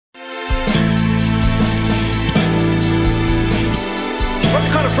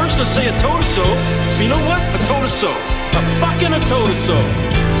to say a told us so. But you know what? A told us so. A fucking a told us so.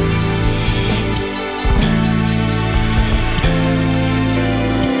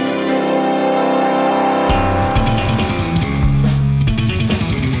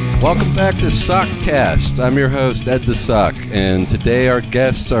 Welcome back to Sockcast. I'm your host, Ed the Sock, and today our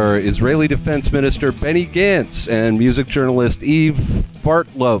guests are Israeli Defense Minister Benny Gantz and music journalist Eve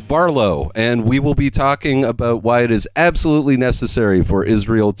Barlow, and we will be talking about why it is absolutely necessary for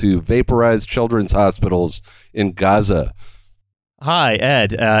Israel to vaporize children's hospitals in Gaza. Hi,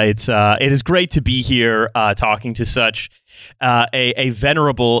 Ed. It is great to be here talking to such a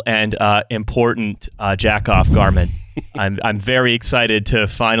venerable and important jack-off garment. I'm very excited to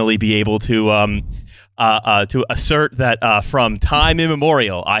finally be able to assert that from time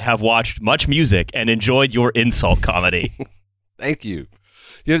immemorial I have watched much music and enjoyed your insult comedy. Thank you.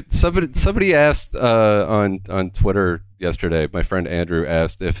 Somebody asked on Twitter yesterday. My friend Andrew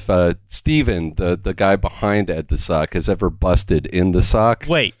asked if Steven, the guy behind Ed the Sock, has ever busted in the sock.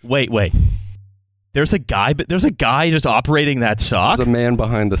 Wait. There's a guy just operating that sock. There's a man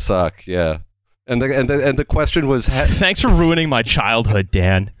behind the sock. Yeah. And the question was... Thanks for ruining my childhood,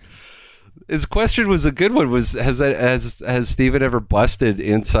 Dan. His question was a good one. Has Steven ever busted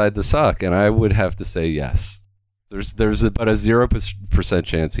inside the sock? And I would have to say yes. There's about a 0%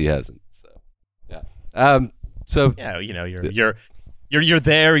 chance he hasn't. So yeah. Yeah, you're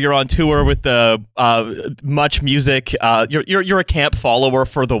there. You're on tour with the Much Music. You're a camp follower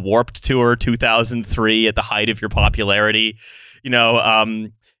for the Warped Tour 2003 at the height of your popularity. You're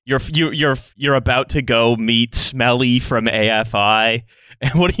about to go meet Smelly from AFI,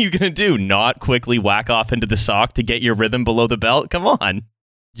 and what are you gonna do? Not quickly whack off into the sock to get your rhythm below the belt? Come on.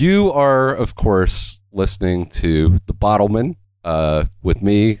 You are, of course, listening to The Bottleman with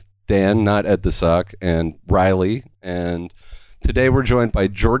me, Dan, not Ed the Sock, and Riley. And today we're joined by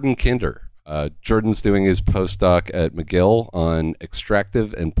Jordan Kinder. Jordan's doing his postdoc at McGill on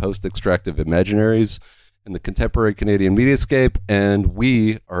extractive and post-extractive imaginaries in the contemporary Canadian mediascape, and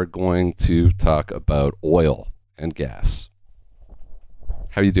we are going to talk about oil and gas.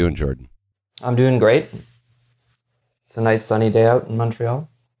 How are you doing, Jordan? I'm doing great. It's a nice sunny day out in Montreal.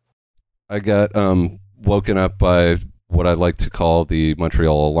 I got woken up by what I like to call the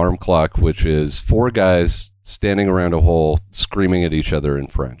Montreal alarm clock, which is 4 guys standing around a hole screaming at each other in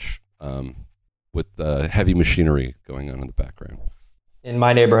French, with heavy machinery going on in the background. In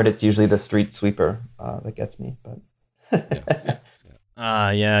my neighborhood, it's usually the street sweeper that gets me. But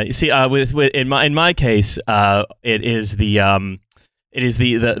yeah. You see, in my case, it is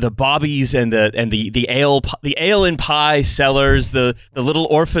the bobbies and the ale and pie sellers, the little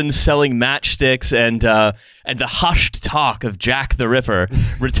orphans selling matchsticks, and the hushed talk of Jack the Ripper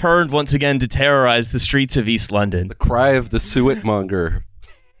returned once again to terrorize the streets of East London. The cry of the suetmonger.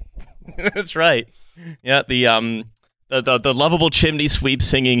 That's right. Yeah, the lovable chimney sweep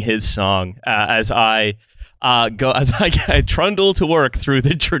singing his song as I trundle to work through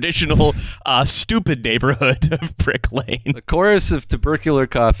the traditional stupid neighborhood of Brick Lane. The chorus of tubercular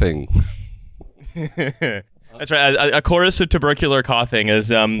coughing. That's right. A chorus of tubercular coughing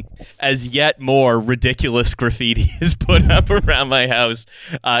as yet more ridiculous graffiti is put up around my house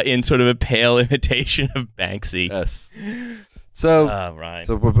in sort of a pale imitation of Banksy. Yes. So, right.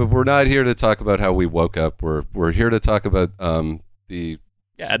 So we're not here to talk about how we woke up. We're here to talk about the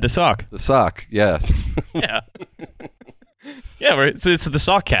sock. The sock, yeah. Yeah. Yeah, it's the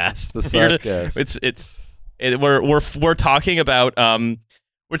Sockcast. The Sockcast. We're talking about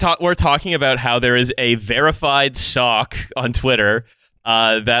we're talking about how there is a verified sock on Twitter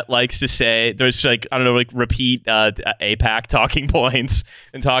that likes to say there's repeat APAC talking points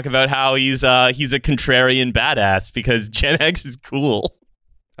and talk about how he's a contrarian badass because Gen X is cool.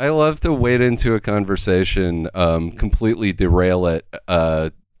 I love to wade into a conversation, completely derail it,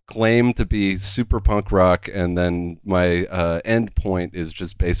 claim to be super punk rock, and then my end point is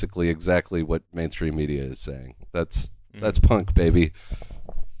just basically exactly what mainstream media is saying. That's punk, baby.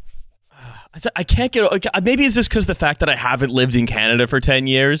 I can't get... Maybe it's just because the fact that I haven't lived in Canada for 10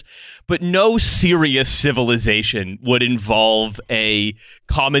 years, but no serious civilization would involve a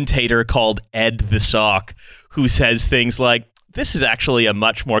commentator called Ed the Sock who says things like, this is actually a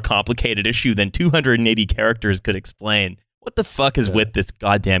much more complicated issue than 280 characters could explain. What the fuck is with this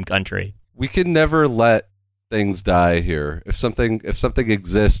goddamn country? We can never let things die here. If something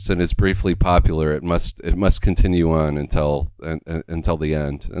exists and is briefly popular, it must continue on until the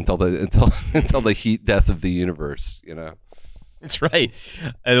end, until the heat death of the universe. You know. That's right.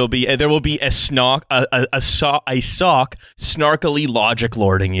 There will be a sock snarkily logic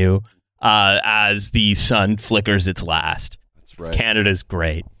lording you as the sun flickers its last. That's right. Canada's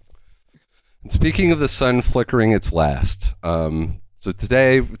great. And speaking of the sun flickering its last, so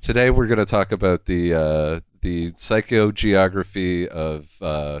today we're going to talk about the psychogeography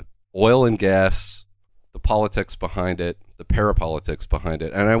of oil and gas, the politics behind it, the parapolitics behind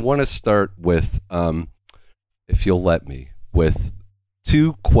it, and I want to start with, if you'll let me, with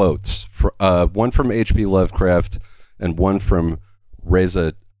two quotes, one from H.P. Lovecraft and one from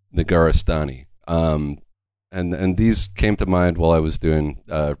Reza Negarestani. And these came to mind while I was doing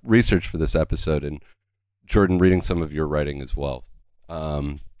research for this episode, and Jordan, reading some of your writing as well.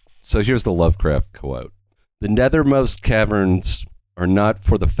 So here's the Lovecraft quote. "The nethermost caverns are not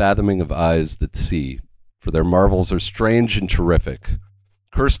for the fathoming of eyes that see, for their marvels are strange and terrific.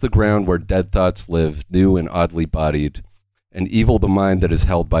 Curse the ground where dead thoughts live, new and oddly bodied, and evil the mind that is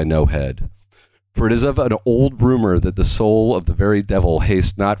held by no head. For it is of an old rumor that the soul of the very devil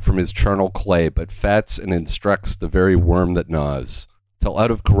hastes not from his charnel clay, but fats and instructs the very worm that gnaws, till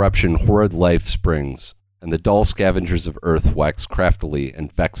out of corruption horrid life springs, and the dull scavengers of earth wax craftily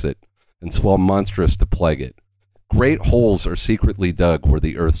and vex it, and swell monstrous to plague it. Great holes are secretly dug where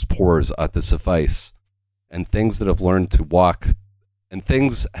the earth's pores ought to suffice, and things have learned to walk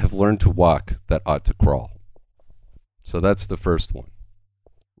that ought to crawl." So that's the first one.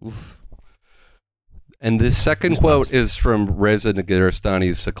 Oof. And the second quote is from Reza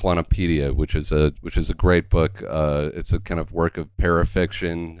Negarestani's Cyclonopedia, which is a great book. It's a kind of work of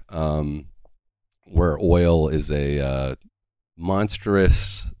parafiction, where oil is a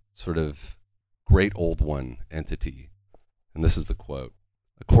monstrous, sort of great old one entity. And this is the quote.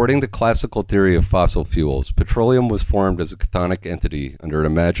 "According to classical theory of fossil fuels, petroleum was formed as a chthonic entity under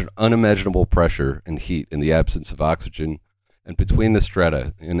an unimaginable pressure and heat in the absence of oxygen and between the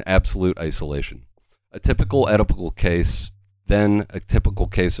strata in absolute isolation. A typical Oedipal case, then a typical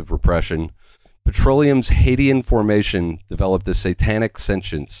case of repression. Petroleum's Hadean formation developed a satanic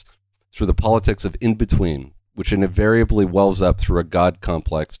sentience through the politics of in-between, which invariably wells up through a god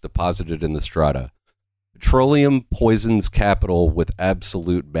complex deposited in the strata. Petroleum poisons capital with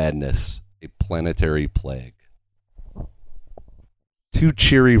absolute madness, a planetary plague." Two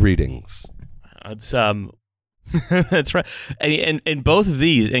cheery readings. It's that's right. And both of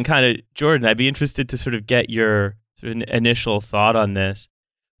these, and kind of, Jordan, I'd be interested to sort of get your sort of initial thought on this.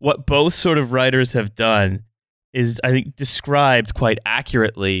 What both sort of writers have done is, I think, described quite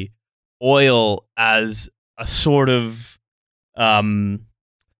accurately oil as a sort of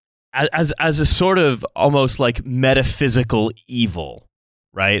as a sort of almost like metaphysical evil,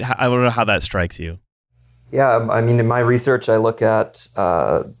 right? I don't know how that strikes you. Yeah, I mean, in my research, I look at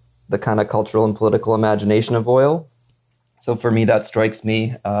the kind of cultural and political imagination of oil. So for me, that strikes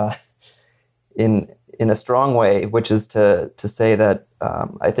me in a strong way, which is to say that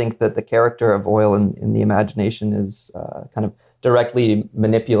I think that the character of oil in the imagination is kind of directly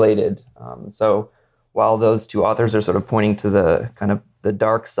manipulated. So while those two authors are sort of pointing to the kind of the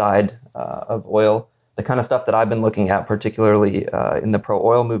dark side of oil, the kind of stuff that I've been looking at, particularly in the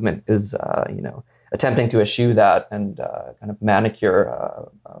pro-oil movement, is attempting to eschew that and kind of manicure a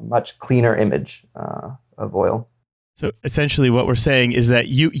much cleaner image of oil. So essentially what we're saying is that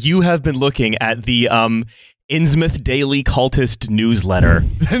you have been looking at the Innsmouth Daily Cultist newsletter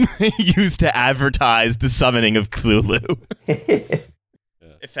used to advertise the summoning of Cthulhu.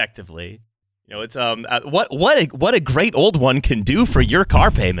 Effectively. You know, it's what a great old one can do for your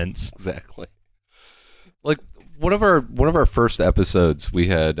car payments. Exactly. Like one of our first episodes, we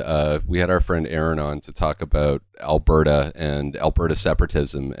had our friend Aaron on to talk about Alberta and Alberta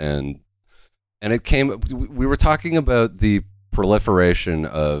separatism, and we were talking about the proliferation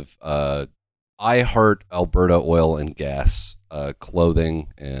of I Heart Alberta Oil and Gas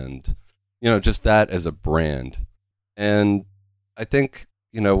clothing, and just that as a brand. And I think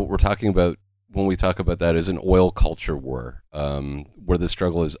what we're talking about when we talk about that is an oil culture war, where the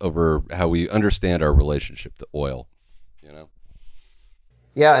struggle is over how we understand our relationship to oil.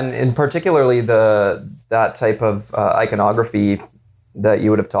 Yeah, and particularly that type of iconography that you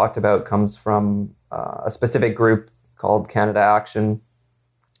would have talked about comes from a specific group called Canada Action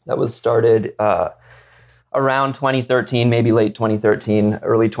that was started around 2013, maybe late 2013,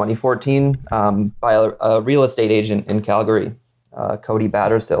 early 2014, by a real estate agent in Calgary, Cody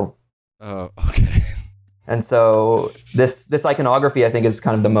Batterstill. Oh, okay. And so this iconography, I think, is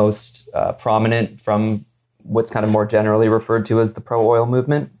kind of the most prominent from what's kind of more generally referred to as the pro-oil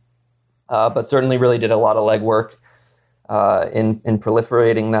movement, but certainly really did a lot of legwork in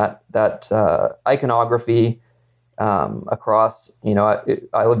proliferating that iconography across.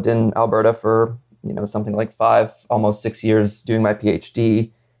 I lived in Alberta for something like 5, almost 6 years doing my PhD.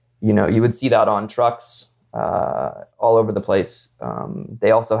 You would see that on trucks all over the place.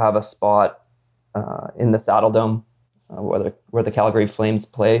 They also have a spot in the Saddle Dome, where the Calgary Flames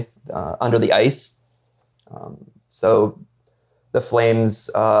play under the ice. So the Flames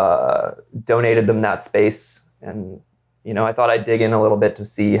donated them that space, and I thought I'd dig in a little bit to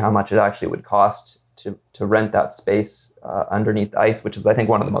see how much it actually would cost to rent that space underneath the ice, which is, I think,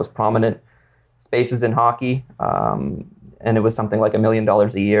 one of the most prominent spaces in hockey. And it was something like $1 million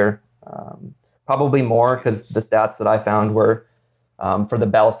a year, probably more, because the stats that I found were for the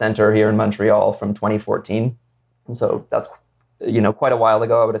Bell Center here in Montreal from 2014. And so that's, quite a while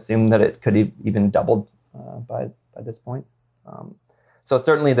ago. I would assume that it could even doubled by this point. So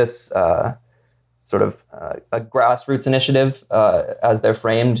certainly this sort of a grassroots initiative, as they're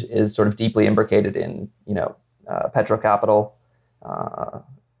framed, is sort of deeply imbricated in, petro capital,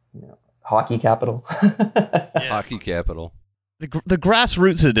 hockey capital. Hockey capital. The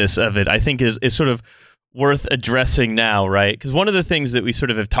grassroots of it, I think, is sort of worth addressing now, right? Because one of the things that we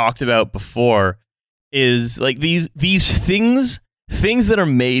sort of have talked about before is like these things that are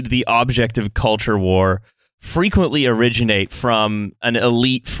made the object of culture war frequently originate from an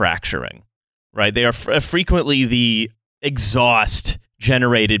elite fracturing, right? They are frequently the exhaust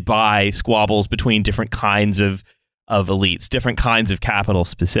generated by squabbles between different kinds of elites, different kinds of capital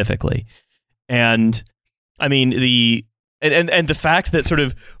specifically. And I mean, the fact that sort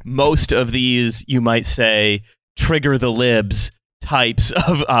of most of these, you might say, trigger the libs types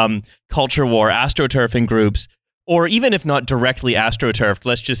of culture war, astroturfing groups, or even if not directly astroturfed,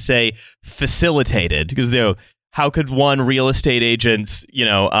 let's just say facilitated, because how could one real estate agent's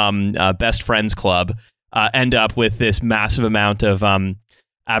best friends club end up with this massive amount of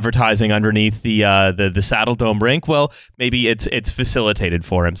advertising underneath the Saddle Dome rink? Well, maybe it's facilitated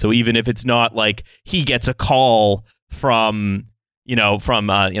for him. So even if it's not like he gets a call from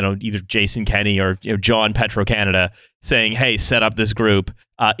either Jason Kenney or John Petro Canada saying, "Hey, set up this group,"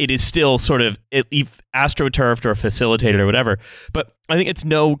 it is still sort of astroturfed or facilitated or whatever. But I think it's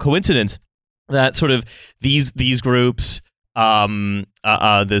no coincidence that sort of these groups, the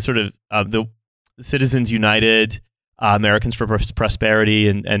Citizens United, Americans for Prosperity,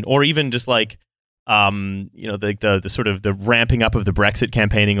 and or even just like the sort of the ramping up of the Brexit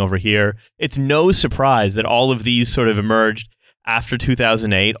campaigning over here. It's no surprise that all of these sort of emerged after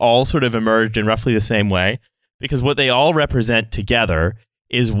 2008, all sort of emerged in roughly the same way, because what they all represent together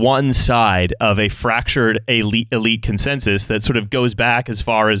is one side of a fractured elite consensus that sort of goes back as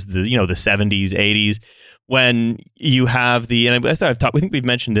far as the 70s, 80s, when you have and I think we've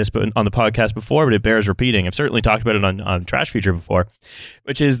mentioned this on the podcast before, but it bears repeating. I've certainly talked about it on Trash Feature before,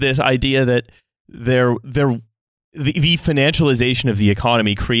 which is this idea that the financialization of the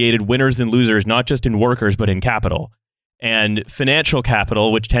economy created winners and losers, not just in workers, but in capital. And financial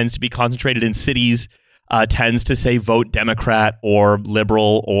capital, which tends to be concentrated in cities, tends to say vote Democrat or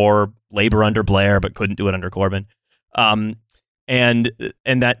Liberal or Labor under Blair, but couldn't do it under Corbyn. And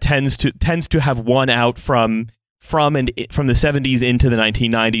that tends to have won out from the 70s into the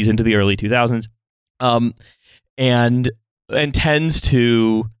 1990s into the early 2000s, and tends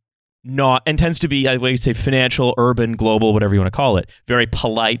to be, I would say, financial, urban, global, whatever you want to call it, very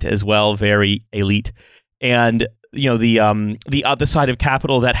polite as well, very elite. And the other side of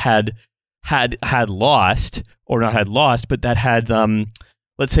capital that had lost, or not had lost, but that had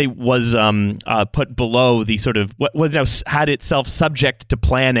let's say was put below the sort of what was now had itself subject to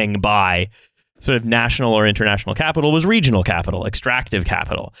planning by sort of national or international capital, was regional capital, extractive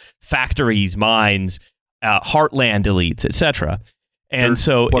capital, factories, mines, heartland elites, etc. And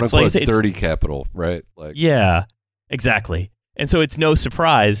so it's like dirty capital, right? Like, yeah, exactly. And so it's no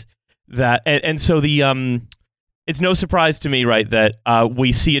surprise that, it's no surprise to me, right, that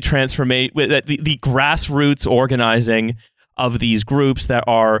we see a transformation, that the grassroots organizing of these groups that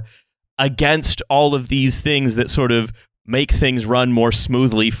are against all of these things that sort of make things run more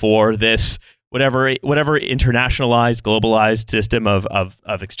smoothly for this whatever internationalized, globalized system of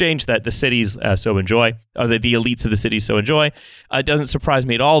exchange that the cities so enjoy, or the elites of the cities so enjoy. It doesn't surprise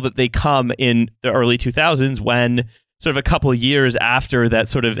me at all that they come in the early 2000s, when sort of a couple of years after that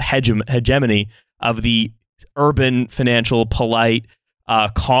sort of hegemony of the urban, financial, polite,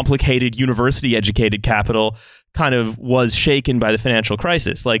 complicated, university-educated capital kind of was shaken by the financial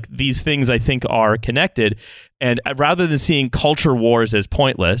crisis. Like, these things, I think, are connected. And rather than seeing culture wars as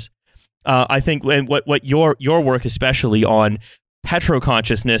pointless, I think what your work, especially on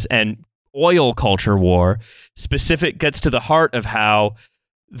petro-consciousness and oil culture war, gets to the heart of how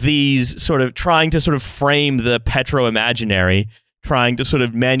these sort of trying to sort of frame the petro-imaginary, trying to sort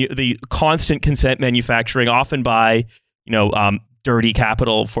of the constant consent manufacturing, often by dirty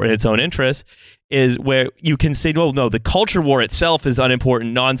capital for its own interests, is where you can say, well, no, the culture war itself is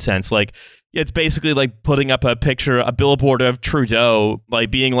unimportant nonsense. Like, it's basically like putting up a billboard of Trudeau,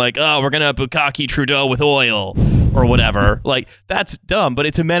 like being like, oh, we're going to bukkake Trudeau with oil or whatever. Like, that's dumb, but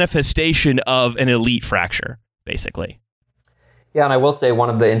it's a manifestation of an elite fracture, basically. Yeah, and I will say one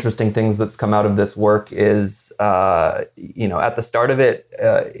of the interesting things that's come out of this work is, at the start of it,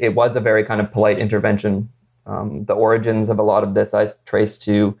 it was a very kind of polite intervention. The origins of a lot of this I trace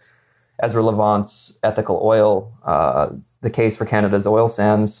to Ezra Levant's Ethical Oil, The Case for Canada's Oil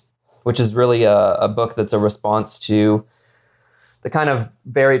Sands, which is really a book that's a response to the kind of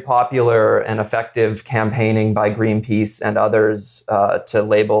very popular and effective campaigning by Greenpeace and others to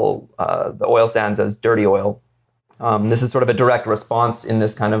label the oil sands as dirty oil. This is sort of a direct response in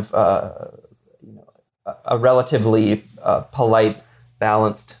this kind of a relatively polite,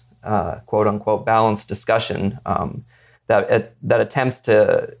 balanced, quote unquote, balanced discussion that attempts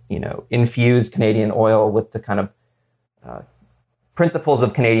to infuse Canadian oil with the kind of principles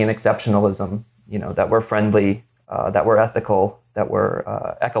of Canadian exceptionalism, that we're friendly, that we're ethical, that we're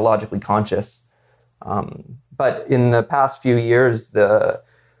ecologically conscious. But in the past few years,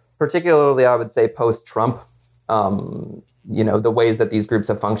 particularly I would say post-Trump, the ways that these groups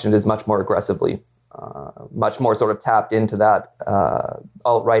have functioned is much more aggressively, much more sort of tapped into that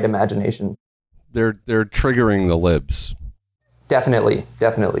alt-right imagination. They're triggering the libs. Definitely.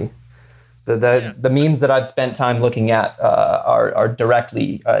 The memes that I've spent time looking at are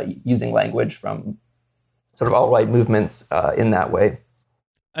directly using language from sort of alt-right movements in that way.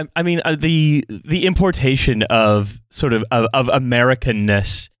 I mean, the importation of sort of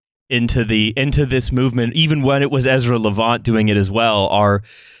Americanness into this movement, even when it was Ezra Levant doing it as well, are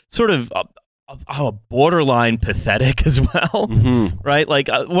sort of borderline pathetic as well, right? Like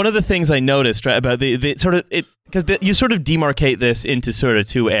one of the things I noticed, right, about the sort of it, because you sort of demarcate this into sort of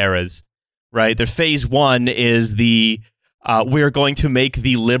two eras, right? The phase one is we're going to make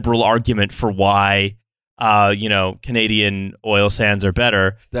the liberal argument for why Canadian oil sands are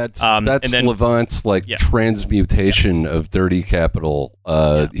better. That's Levant's transmutation of dirty capital.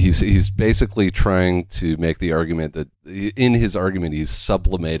 He's basically trying to make the argument that in his argument he's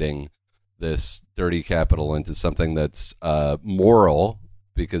sublimating this dirty capital into something that's moral,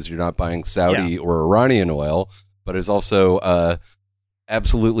 because you're not buying Saudi or Iranian oil, but is also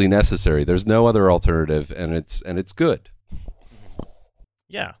absolutely necessary. There's no other alternative, and it's good.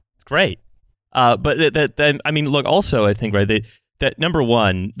 Yeah, it's great. But then, I mean, look, also, I think, right, that number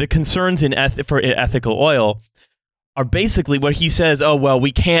one, the concerns for ethical oil are basically what he says, oh, well,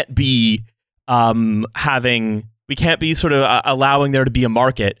 we can't be sort of allowing there to be a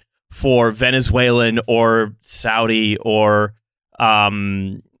market for Venezuelan or Saudi or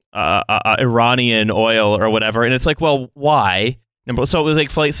Iranian oil or whatever. And it's like, well, why? So it was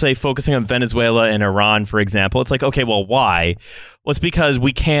like, say, focusing on Venezuela and Iran, for example. It's like, okay, well, why? Well, it's because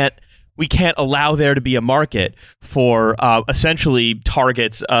we can't allow there to be a market for essentially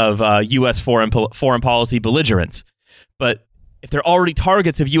targets of U.S. foreign policy belligerents. But if they're already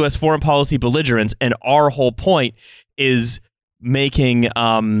targets of U.S. foreign policy belligerents, and our whole point is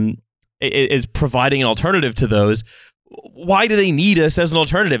is providing an alternative to those, why do they need us as an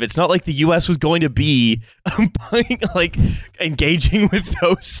alternative? It's not like the U.S. was going to be engaging with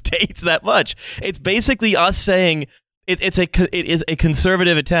those states that much. It's basically us saying it is a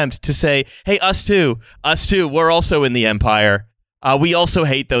conservative attempt to say, hey, us too, we're also in the empire. We also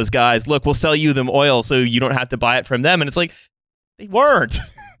hate those guys. Look, we'll sell you them oil so you don't have to buy it from them. And it's like, they weren't.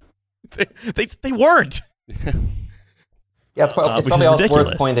 they weren't. Yeah, it's probably also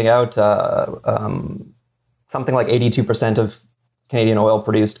worth pointing out something like 82% of Canadian oil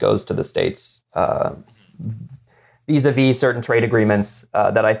produced goes to the States, vis-a-vis certain trade agreements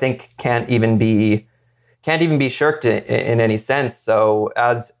that I think can't even be shirked in any sense. So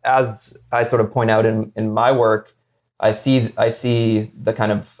as I sort of point out in my work, I see the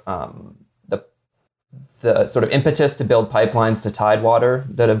kind of the sort of impetus to build pipelines to Tidewater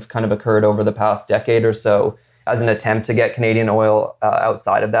that have kind of occurred over the past decade or so as an attempt to get Canadian oil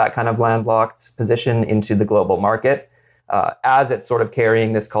outside of that kind of landlocked position into the global market, as it's sort of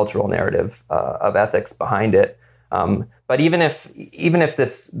carrying this cultural narrative of ethics behind it. But even if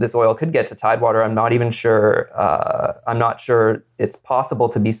this oil could get to Tidewater, I'm not sure it's possible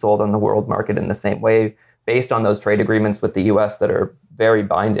to be sold on the world market in the same way based on those trade agreements with the U.S. that are very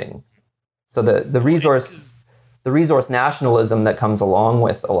binding. So the resource nationalism that comes along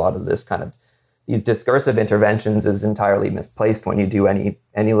with a lot of this kind of these discursive interventions is entirely misplaced when you do any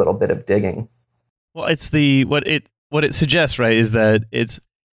little bit of digging. Well, it's what it suggests, right, is that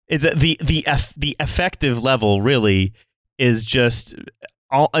the effective level really is just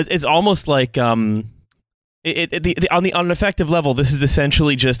it's almost like on an effective level, this is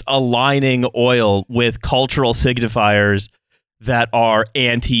essentially just aligning oil with cultural signifiers that are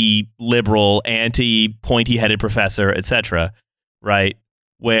anti-liberal, anti-pointy-headed professor, etc. Right?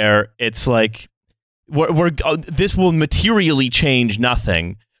 Where it's like this will materially change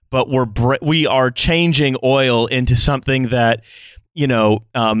nothing, but we are changing oil into something that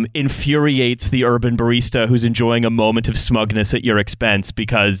infuriates the urban barista who's enjoying a moment of smugness at your expense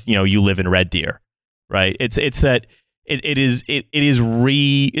because you live in Red Deer, right? It's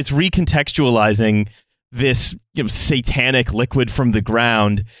recontextualizing this satanic liquid from the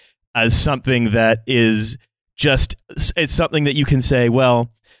ground as something that is just it's something that you can say,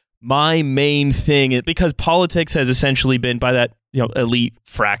 well, my main thing is, because politics has essentially been, by that elite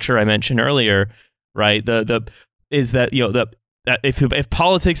fracture I mentioned earlier, right? If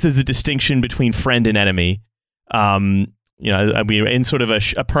politics is the distinction between friend and enemy, we're in sort of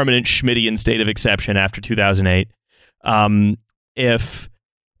a permanent Schmittian state of exception after 2008. If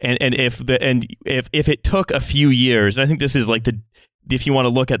it took a few years, and I think this is like if you want to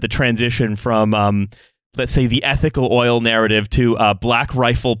look at the transition from let's say the ethical oil narrative to Black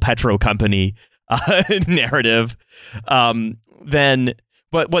Rifle Petro Company narrative, then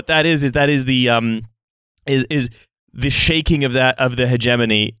what that is the the shaking of the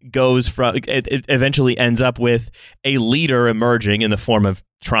hegemony goes from it eventually ends up with a leader emerging in the form of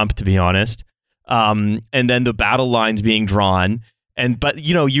Trump, to be honest, and then the battle lines being drawn. But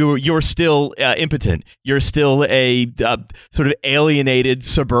you're still impotent. You're still a sort of alienated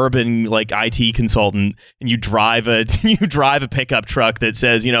suburban IT consultant, and you drive a pickup truck that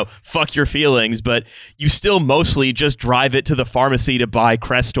says fuck your feelings, but you still mostly just drive it to the pharmacy to buy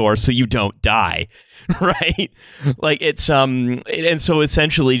Crestor so you don't die, right? And so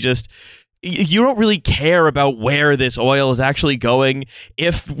essentially just. You don't really care about where this oil is actually going.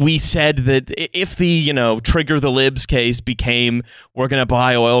 If we said that if the, trigger the libs case became we're going to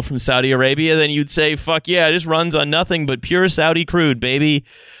buy oil from Saudi Arabia, then you'd say, fuck yeah, it just runs on nothing but pure Saudi crude, baby.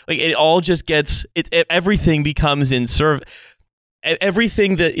 It all just gets, everything becomes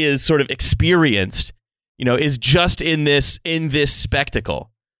everything that is sort of experienced, is just in this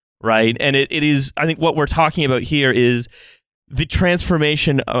spectacle, right? And it is, I think what we're talking about here is the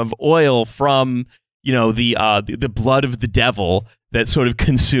transformation of oil from, the blood of the devil that sort of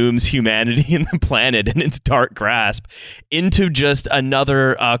consumes humanity and the planet in its dark grasp into just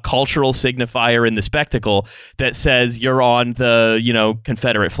another cultural signifier in the spectacle that says you're on the,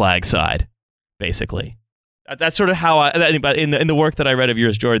 Confederate flag side, basically. That's sort of how in the work that I read of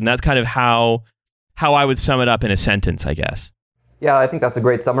yours, Jordan, that's kind of how I would sum it up in a sentence, I guess. Yeah, I think that's a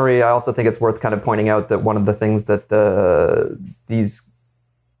great summary. I also think it's worth kind of pointing out that one of the things that these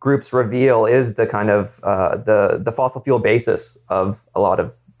groups reveal is the kind of the fossil fuel basis of a lot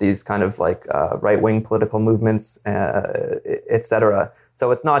of these kind of right-wing political movements, et cetera. So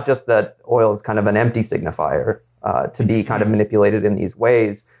it's not just that oil is kind of an empty signifier to be kind of manipulated in these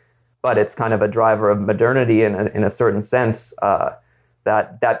ways, but it's kind of a driver of modernity in a certain sense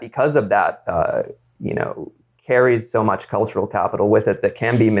that because of that, carries so much cultural capital with it that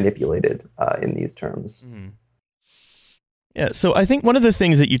can be manipulated in these terms. Yeah, so I think one of the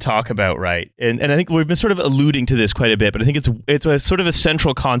things that you talk about, right, and I think we've been sort of alluding to this quite a bit, but I think it's a sort of a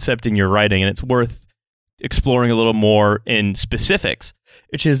central concept in your writing, and it's worth exploring a little more in specifics,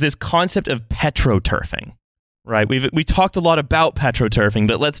 which is this concept of petroturfing, right? We talked a lot about petroturfing,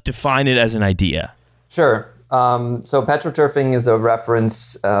 but let's define it as an idea. Sure. So petroturfing is a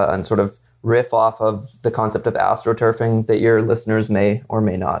reference and sort of riff off of the concept of astroturfing that your listeners may or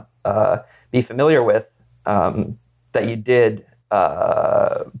may not be familiar with, that you did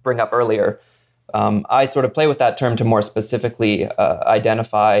bring up earlier. I sort of play with that term to more specifically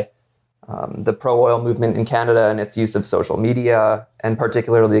identify the pro-oil movement in Canada and its use of social media, and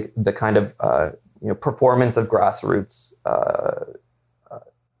particularly the kind of performance of grassroots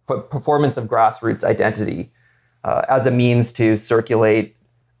identity as a means to circulate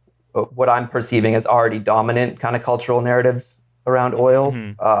what I'm perceiving as already dominant kind of cultural narratives around oil,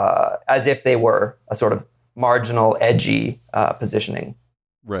 as if they were a sort of marginal, edgy positioning.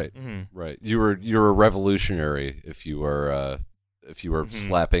 Right, right. You were a revolutionary if you were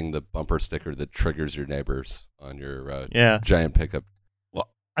slapping the bumper sticker that triggers your neighbors on your giant pickup. Well,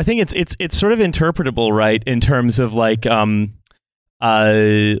 I think it's sort of interpretable, right, in terms of watching.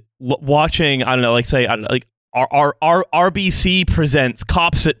 I don't know, Our RBC presents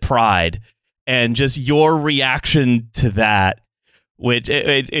Cops at Pride, and just your reaction to that, which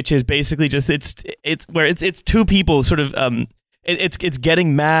it is basically just it's two people sort of it's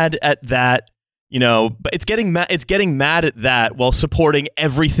getting mad at that but it's getting mad at that while supporting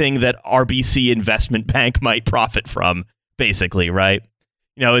everything that RBC Investment Bank might profit from, basically, right?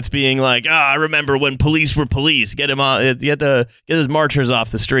 It's being like, I remember when police were police, get those marchers off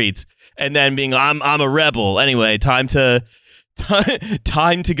the streets, and then being, I'm a rebel. Anyway, time to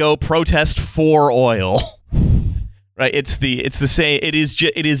go protest for oil. Right? It's the same. It is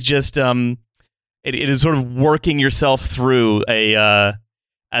just it is sort of working yourself through a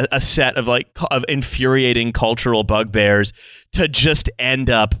set of of infuriating cultural bugbears to just end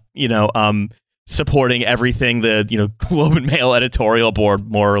up, supporting everything the Globe and Mail editorial board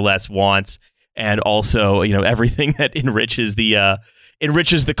more or less wants, and also everything that enriches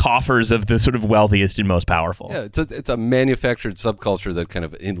the coffers of the sort of wealthiest and most powerful. Yeah, it's a manufactured subculture that kind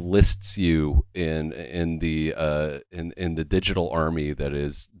of enlists you in the digital army that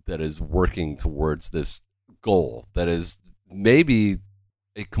is working towards this goal that is maybe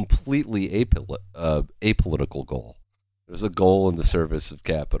a completely apolitical goal. There's a goal in the service of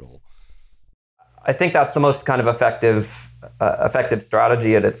capital. I think that's the most kind of effective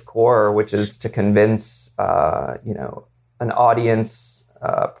strategy at its core, which is to convince an audience,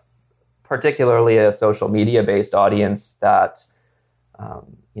 particularly a social media based audience, that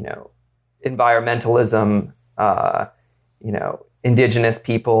environmentalism, indigenous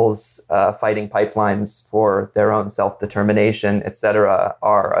peoples fighting pipelines for their own self-determination, et cetera,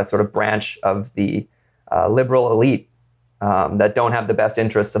 are a sort of branch of the liberal elite that don't have the best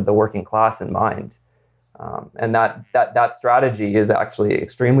interests of the working class in mind. And that strategy is actually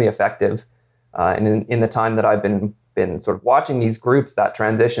extremely effective. And in the time that I've been sort of watching these groups that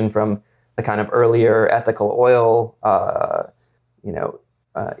transition from the kind of earlier ethical oil,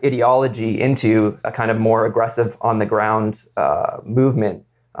 ideology into a kind of more aggressive on the ground movement,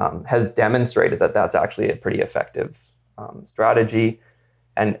 has demonstrated that that's actually a pretty effective strategy.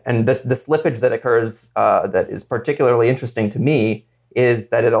 And the slippage that occurs that is particularly interesting to me is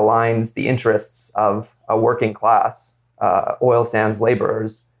that it aligns the interests of a working class oil sands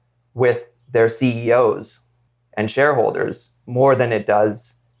laborers with their CEOs and shareholders more than it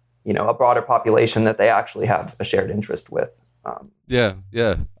does, a broader population that they actually have a shared interest with. Yeah.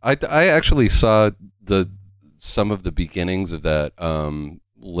 I actually saw some of the beginnings of that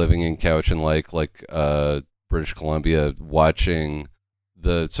living in Couch and Lake, British Columbia, watching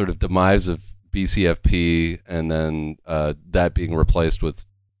the sort of demise of BCFP, and then that being replaced with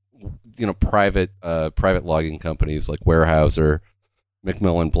private logging companies like Weyerhaeuser,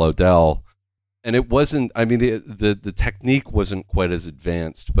 McMillan, Bloedel. And it wasn't, the technique wasn't quite as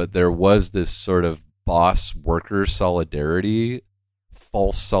advanced, but there was this sort of boss worker solidarity,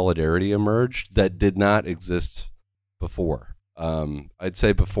 false solidarity emerged that did not exist before. I'd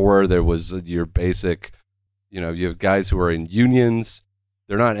say before there was your basic, you have guys who are in unions.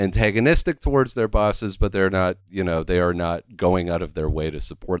 They're not antagonistic towards their bosses, but they're not, they are not going out of their way to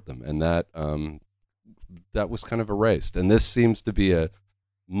support them. And that was kind of erased. And this seems to be a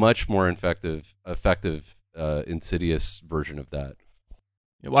much more effective, insidious version of that.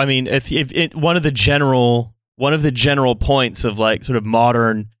 Well, if one of the general points of sort of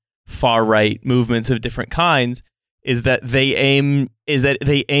modern far right movements of different kinds is that they aim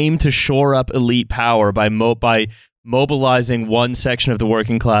to shore up elite power by mobilizing one section of the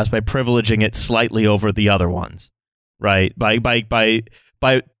working class, by privileging it slightly over the other ones, right? By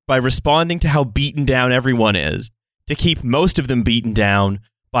responding to how beaten down everyone is, to keep most of them beaten down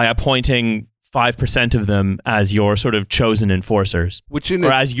by appointing 5% of them as your sort of chosen enforcers,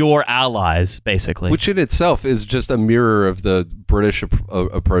 as your allies, basically. Which in itself is just a mirror of the British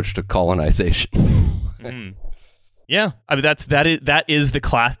approach to colonization. Mm. Yeah, that is the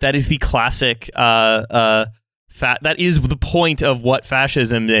classic. That is the point of what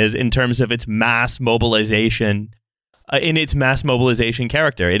fascism is in terms of its mass mobilization, in its mass mobilization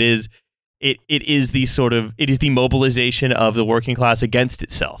character. It is the mobilization of the working class against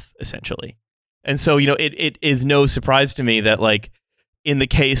itself, essentially. And so, it is no surprise to me that, in the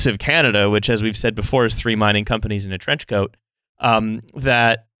case of Canada, which, as we've said before, is 3 mining companies in a trench coat,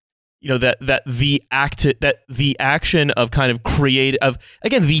 that the action of kind of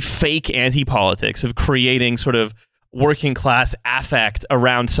the fake anti-politics of creating sort of working class affect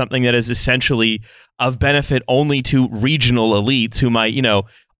around something that is essentially of benefit only to regional elites who might,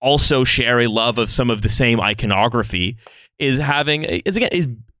 also share a love of some of the same iconography,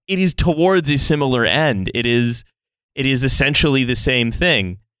 it is towards a similar end. It is essentially the same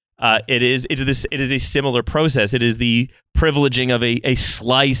thing. It is a similar process. It is the privileging of a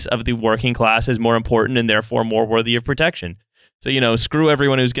slice of the working class as more important and therefore more worthy of protection. So, screw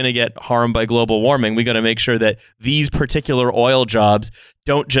everyone who's going to get harmed by global warming. We got to make sure that these particular oil jobs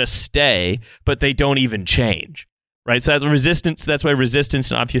don't just stay, but they don't even change. Right. So that's why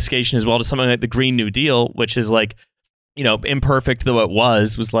resistance and obfuscation as well to something like the Green New Deal, which is like, imperfect though it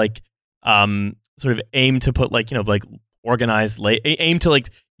was like sort of aim to put organized aim to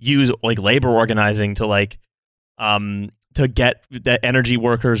use labor organizing to to get the energy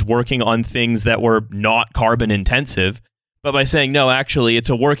workers working on things that were not carbon intensive. But by saying, no, actually, it's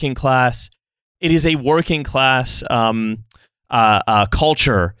a working class. It is a working class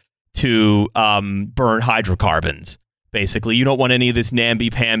culture to burn hydrocarbons. Basically, you don't want any of this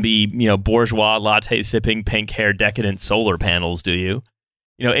namby-pamby, bourgeois, latte-sipping, pink-haired, decadent solar panels, do you?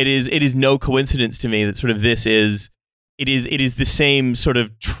 It is no coincidence to me that sort of it is the same sort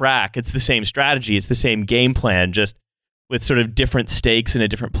of track. It's the same strategy. It's the same game plan, just with sort of different stakes in a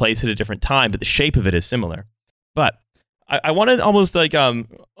different place at a different time. But the shape of it is similar. But I want to almost go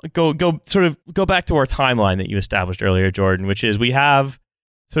back to our timeline that you established earlier, Jordan, which is we have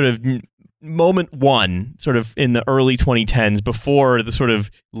sort of moment one, sort of in the early 2010s, before the sort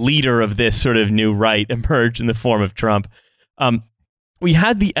of leader of this sort of new right emerged in the form of Trump. We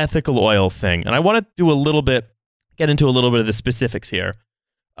had the ethical oil thing, and I want to get into a little bit of the specifics here.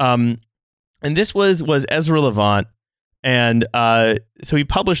 And this was Ezra Levant, and so he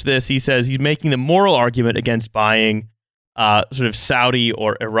published this. He says he's making the moral argument against buying sort of Saudi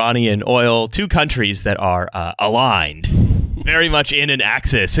or Iranian oil, two countries that are aligned very much in an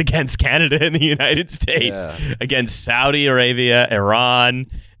axis against Canada and the United States, against Saudi Arabia, Iran,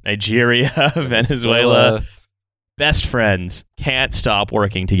 Nigeria, Venezuela. Best friends, can't stop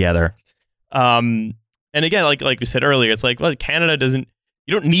working together. And again, like we said earlier, it's like, well, Canada doesn't.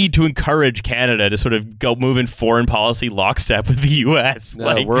 You don't need to encourage Canada to sort of go move in foreign policy lockstep with the U.S.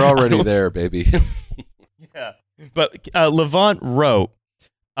 No, we're already there, baby. Yeah. But Levant wrote,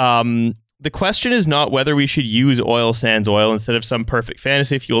 the question is not whether we should use oil sands oil instead of some perfect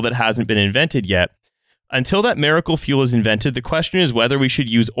fantasy fuel that hasn't been invented yet. Until that miracle fuel is invented, the question is whether we should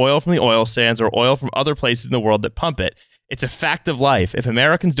use oil from the oil sands or oil from other places in the world that pump it. It's a fact of life. If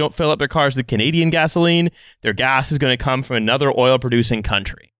Americans don't fill up their cars with Canadian gasoline, their gas is going to come from another oil-producing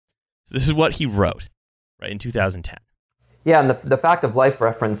country. So this is what he wrote, right, in 2010. Yeah, and the fact of life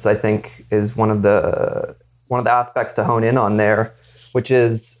reference, I think, is one of the aspects to hone in on there, which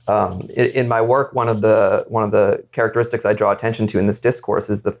is in my work, one of the characteristics I draw attention to in this discourse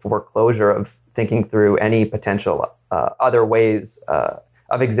is the foreclosure of thinking through any potential other ways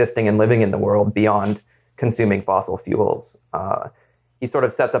of existing and living in the world beyond consuming fossil fuels. He sort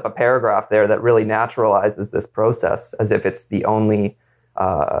of sets up a paragraph there that really naturalizes this process as if it's the only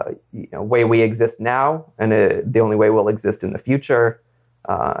way we exist now and the only way we'll exist in the future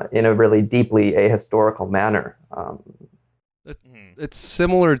in a really deeply ahistorical manner. It's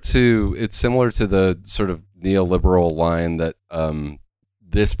similar to the sort of neoliberal line that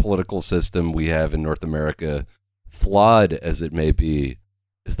this political system we have in North America, flawed as it may be,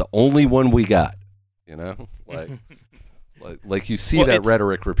 is the only one we got. Like you see that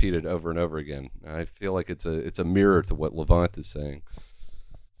rhetoric repeated over and over again. I feel like it's a mirror to what Levant is saying.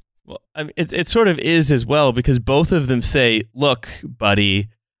 Well, I mean, it sort of is as well, because both of them say, "Look, buddy,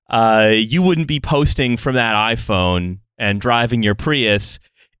 you wouldn't be posting from that iPhone and driving your Prius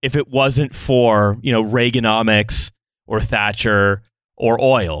if it wasn't for Reaganomics or Thatcher or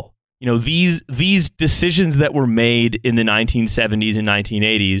oil. These decisions that were made in the 1970s and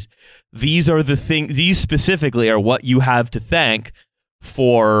 1980s. These are the things. These specifically are what you have to thank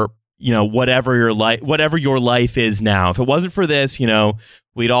for whatever your life is now. If it wasn't for this,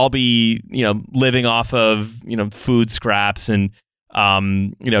 we'd all be living off of food scraps and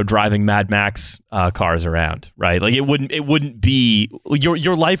driving Mad Max cars around, right? Like it wouldn't be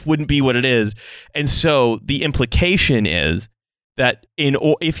your life wouldn't be what it is. And so the implication is that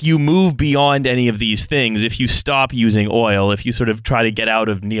if you move beyond any of these things, if you stop using oil, if you sort of try to get out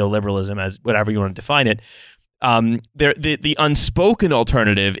of neoliberalism, as whatever you want to define it, the unspoken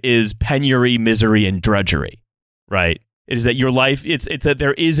alternative is penury, misery, and drudgery, right? It is that your life, it's that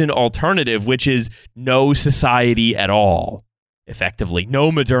there is an alternative, which is no society at all, effectively,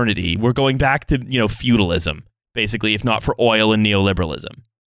 no modernity. We're going back to feudalism, basically, if not for oil and neoliberalism.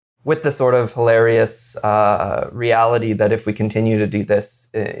 With the sort of hilarious reality that if we continue to do this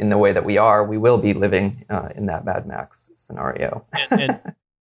in the way that we are, we will be living in that Mad Max scenario.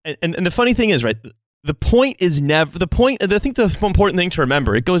 and the funny thing is, right, the point is never the point. I think the important thing to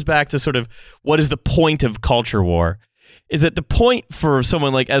remember, it goes back to sort of what is the point of culture war, is that the point for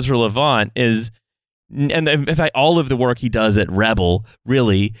someone like Ezra Levant is, and in fact, all of the work he does at Rebel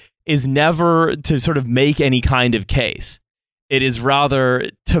really is never to sort of make any kind of case. It is rather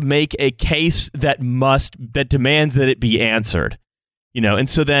to make a case that demands that it be answered. And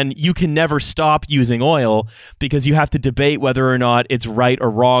so then you can never stop using oil because you have to debate whether or not it's right or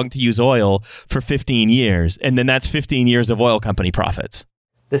wrong to use oil for 15 years. And then that's 15 years of oil company profits.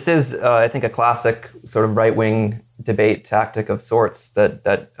 This is, I think, a classic sort of right-wing debate tactic of sorts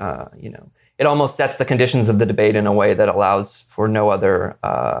that it almost sets the conditions of the debate in a way that allows for no other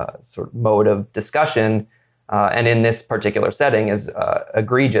sort of mode of discussion. And in this particular setting is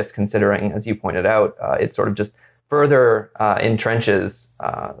egregious, considering, as you pointed out, it sort of just further entrenches,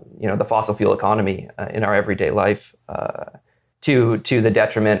 the fossil fuel economy in our everyday life to the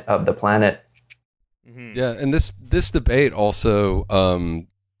detriment of the planet. Mm-hmm. Yeah, and this debate also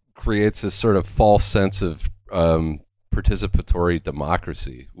creates this sort of false sense of participatory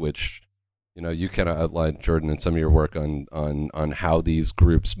democracy, which you kind of outlined, Jordan, in some of your work on how these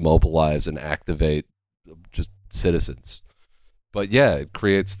groups mobilize and activate just citizens. But yeah, it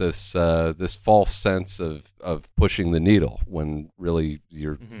creates this false sense of pushing the needle when really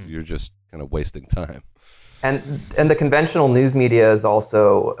you're just kind of wasting time. And the conventional news media is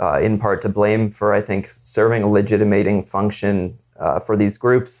also in part to blame for, I think, serving a legitimating function for these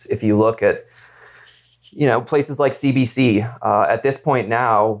groups. If you look at places like CBC, at this point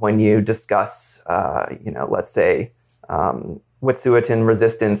now, when you discuss let's say Wet'suwet'en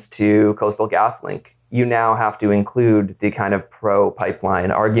resistance to Coastal GasLink, you now have to include the kind of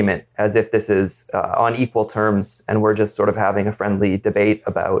pro-pipeline argument as if this is on equal terms, and we're just sort of having a friendly debate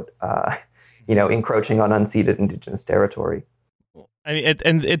about, encroaching on unceded Indigenous territory. I mean,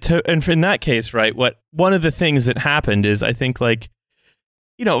 and in that case, right? One of the things that happened is, I think, whether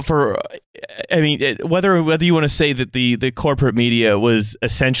you want to say that the corporate media was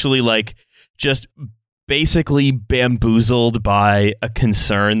essentially just basically bamboozled by a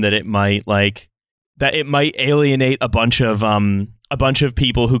concern that it might alienate a bunch of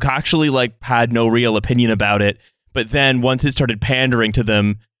people who actually had no real opinion about it, but then once it started pandering to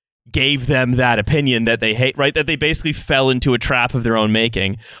them, gave them that opinion that they hate, right? That they basically fell into a trap of their own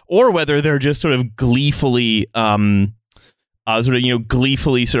making, or whether they're just sort of gleefully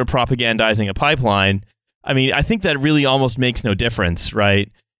propagandizing a pipeline. I mean, I think that really almost makes no difference,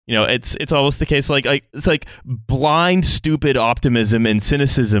 right? It's almost the case it's like blind, stupid optimism and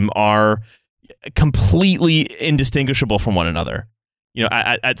cynicism are completely indistinguishable from one another,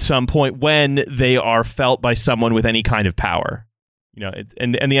 at some point when they are felt by someone with any kind of power,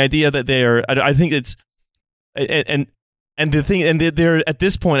 and the idea that they're, I think it's, and they're at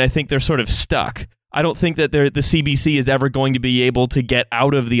this point, I think they're sort of stuck. I don't think that the CBC is ever going to be able to get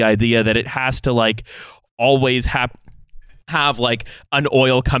out of the idea that it has to always have an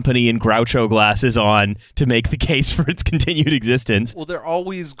oil company in Groucho glasses on to make the case for its continued existence. Well, they're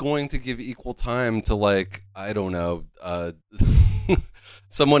always going to give equal time to I don't know,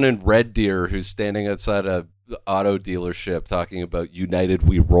 someone in Red Deer who's standing outside a auto dealership talking about United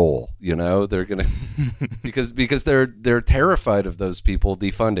We Roll. They're gonna because they're terrified of those people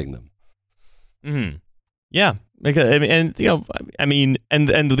defunding them. Mm-hmm. Yeah. And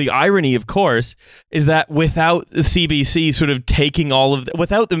the irony, of course, is that without the CBC sort of taking all of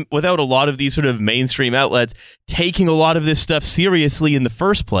without a lot of these sort of mainstream outlets taking a lot of this stuff seriously in the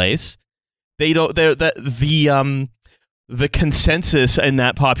first place, the consensus in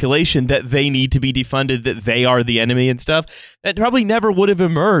that population that they need to be defunded, that they are the enemy and stuff, that probably never would have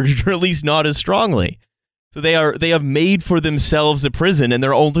emerged, or at least not as strongly. So they have made for themselves a prison, and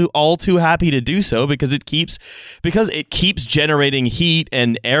they're all too happy to do so because it keeps generating heat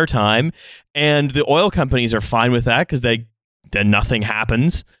and airtime, and the oil companies are fine with that because then nothing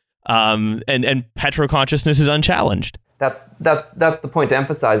happens, and petro consciousness is unchallenged. That's the point to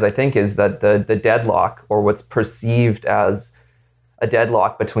emphasize, I think, is that the deadlock, or what's perceived as a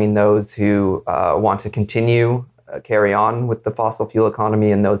deadlock between those who want to carry on with the fossil fuel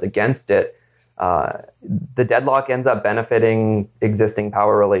economy and those against it. The deadlock ends up benefiting existing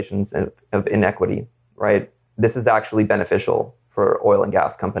power relations of inequity, right? This is actually beneficial for oil and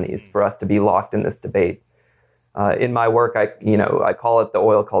gas companies for us to be locked in this debate. In my work, I call it the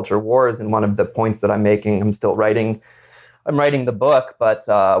oil culture wars, and one of the points that I'm making, I'm writing the book, but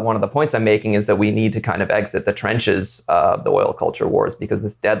one of the points I'm making is that we need to kind of exit the trenches of the oil culture wars, because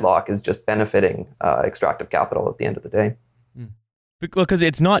this deadlock is just benefiting extractive capital at the end of the day. Because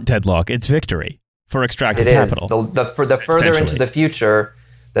it's not deadlock, it's victory for extractive capital. For the further into the future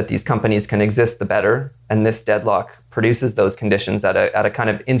that these companies can exist, the better. And this deadlock produces those conditions at a kind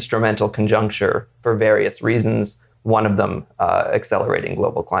of instrumental conjuncture for various reasons, one of them accelerating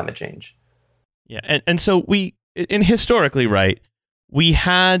global climate change. Yeah, and so historically, right, we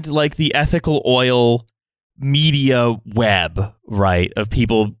had the ethical oil media web, right, of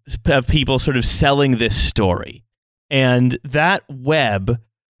people sort of selling this story. And that web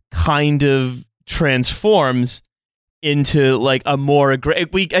kind of transforms into like a more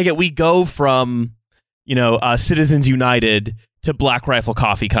we go from Citizens United to Black Rifle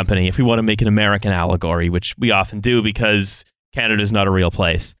Coffee Company, if we want to make an American allegory, which we often do because Canada is not a real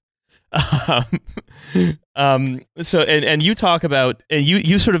place. So you talk about, and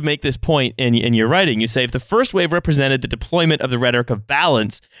you sort of make this point in your writing. You say, if the first wave represented the deployment of the rhetoric of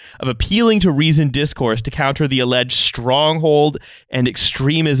balance, of appealing to reasoned discourse to counter the alleged stronghold and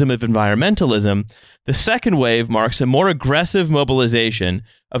extremism of environmentalism, the second wave marks a more aggressive mobilization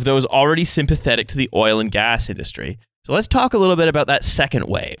of those already sympathetic to the oil and gas industry. So let's talk a little bit about that second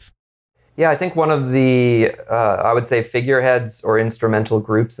wave. Yeah, I think one of the, I would say, figureheads or instrumental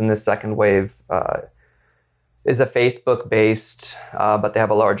groups in this second wave is a Facebook-based, but they have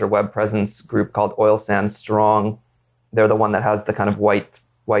a larger web presence group called Oil Sands Strong. They're the one that has the kind of white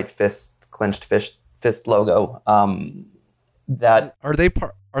fist, clenched fist logo. That are they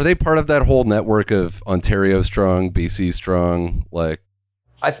part of that whole network of Ontario Strong, BC Strong, like?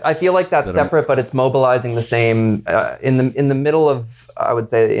 I feel like that's separate, but it's mobilizing the same in the middle of, I would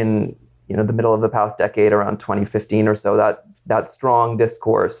say, in the middle of the past decade, around 2015 or so, that strong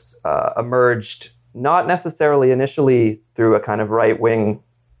discourse emerged, not necessarily initially through a kind of right-wing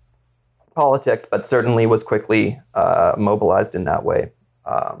politics, but certainly was quickly mobilized in that way.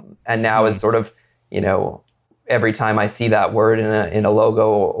 And now is sort of, every time I see that word in a logo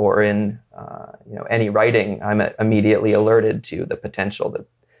or in any writing, I'm immediately alerted to the potential that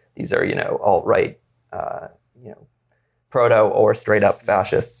these are alt-right, proto or straight up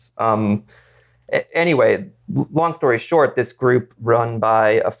fascists. Anyway, long story short, this group run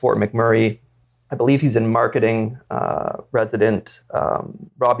by a Fort McMurray, I believe he's in marketing resident,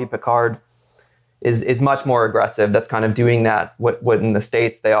 Robbie Picard, is much more aggressive. That's kind of doing that, what in the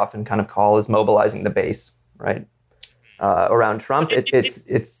States they often kind of call is mobilizing the base, right? Around Trump.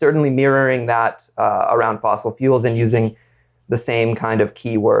 It's certainly mirroring that around fossil fuels and using the same kind of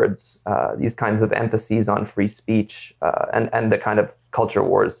keywords, these kinds of emphases on free speech and the kind of culture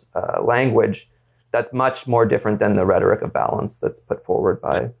wars language that's much more different than the rhetoric of balance that's put forward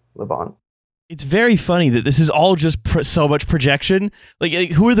by Levant. It's very funny that this is all just so much projection. Like,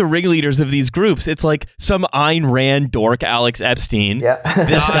 who are the ringleaders of these groups? It's like some Ayn Rand dork, Alex Epstein. Yeah.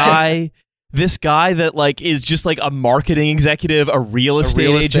 This guy that like is just like a marketing executive, a real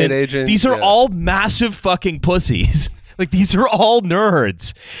estate agent. These are all massive fucking pussies. Like, these are all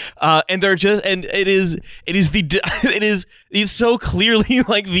nerds, and they're just, and it is so clearly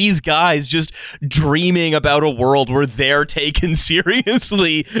like these guys just dreaming about a world where they're taken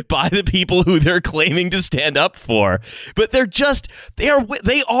seriously by the people who they're claiming to stand up for. But they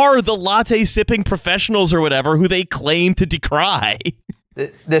are the latte sipping professionals or whatever who they claim to decry.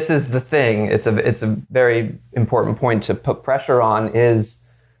 This is the thing. It's a very important point to put pressure on is.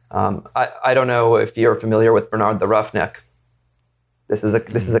 I don't know if you're familiar with Bernard the Roughneck. This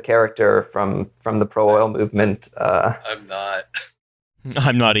is a character from the pro-oil movement. I'm not.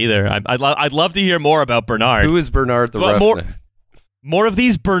 I'm not either. I'd love to hear more about Bernard. Who is Bernard the Roughneck? More of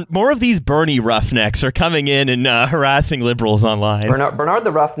these Bernie Roughnecks are coming in and harassing liberals online. Bernard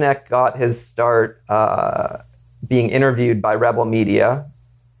the Roughneck got his start being interviewed by Rebel Media,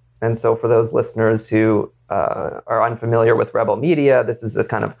 and so for those listeners who are unfamiliar with Rebel Media, this is a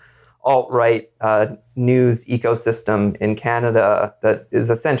kind of alt-right news ecosystem in Canada that is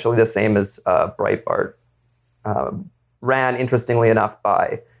essentially the same as Breitbart. Ran, interestingly enough,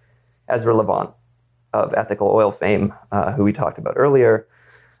 by Ezra Levant of Ethical Oil fame, who we talked about earlier.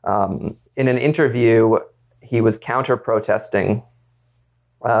 In an interview, he was counter-protesting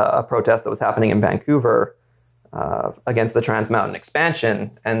a protest that was happening in Vancouver against the Trans Mountain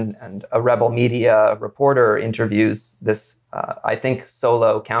expansion, and a Rebel Media reporter interviews this, I think,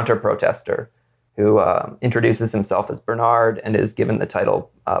 solo counter-protester who introduces himself as Bernard and is given the title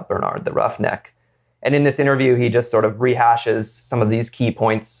Bernard the Roughneck. And in this interview, he just sort of rehashes some of these key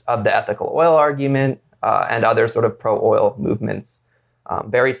points of the ethical oil argument and other sort of pro-oil movements.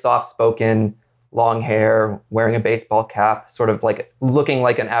 Very soft-spoken, long hair, wearing a baseball cap, sort of like looking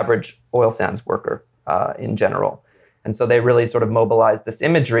like an average oil sands worker. In general. And so they really sort of mobilized this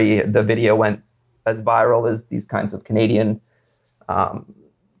imagery. The video went as viral as these kinds of Canadian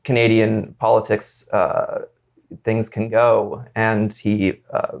politics things can go. And he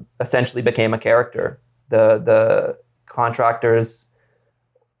essentially became a character. The contractors,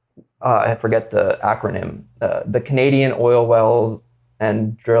 I forget the acronym, the Canadian Oil Well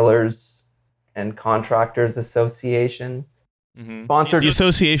and Drillers and Contractors Association. Mm-hmm. Sponsored the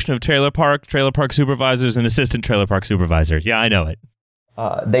Association of Trailer Park Supervisors and Assistant Trailer Park Supervisors. Yeah, I know it.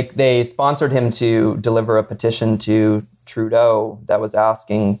 They sponsored him to deliver a petition to Trudeau that was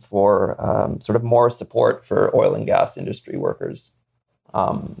asking for sort of more support for oil and gas industry workers.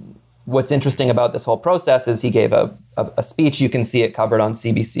 What's interesting about this whole process is he gave a speech. You can see it covered on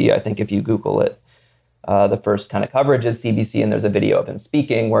CBC. I think if you Google it, the first kind of coverage is CBC, and there's a video of him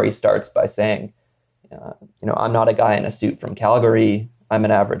speaking where he starts by saying, I'm not a guy in a suit from Calgary. I'm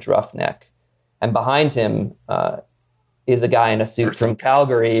an average roughneck. And behind him is a guy in a suit from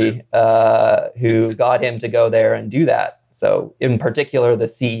Calgary who got him to go there and do that. So in particular, the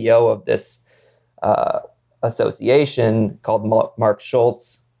CEO of this association called Mark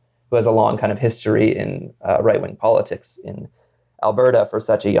Schultz, who has a long kind of history in right-wing politics in Alberta for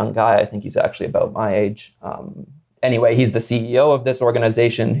such a young guy. I think he's actually about my age. Anyway, he's the CEO of this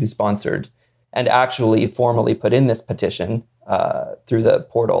organization who sponsored and actually formally put in this petition through the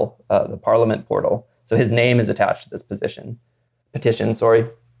portal, the Parliament portal. So his name is attached to this petition. So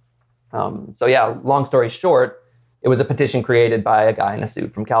yeah, long story short, it was a petition created by a guy in a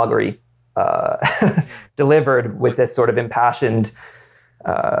suit from Calgary, delivered with this sort of impassioned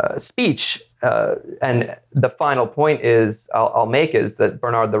speech. And the final point I'll make is that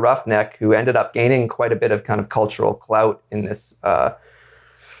Bernard the Roughneck, who ended up gaining quite a bit of kind of cultural clout in this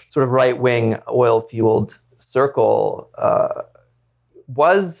sort of right-wing oil-fueled circle,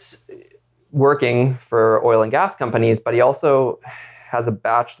 was working for oil and gas companies, but he also has a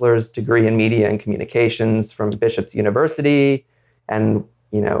bachelor's degree in media and communications from Bishop's University, and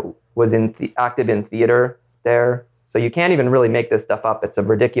was active in theater there. So you can't even really make this stuff up. It's a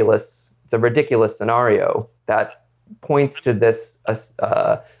ridiculous scenario that points to this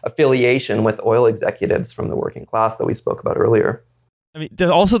affiliation with oil executives from the working class that we spoke about earlier. I mean,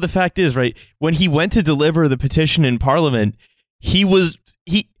 also the fact is, right, when he went to deliver the petition in Parliament, he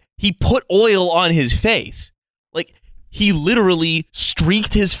put oil on his face. Like, he literally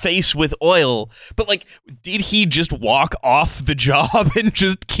streaked his face with oil. But, like, did he just walk off the job and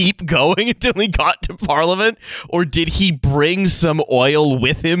just keep going until he got to Parliament? Or did he bring some oil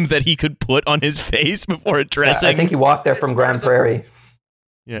with him that he could put on his face before addressing? I think he walked there from Grand Prairie.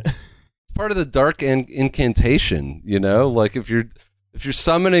 Yeah. Part of the dark incantation, like if you're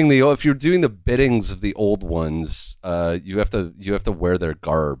summoning if you're doing the biddings of the old to you have to wear their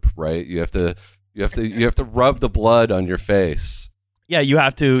garb, right? You have to rub the blood on your face. Yeah, you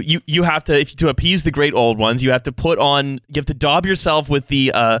have to to appease the great old ones, you have to daub yourself with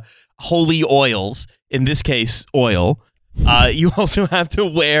the holy oils, in this case oil. You also have to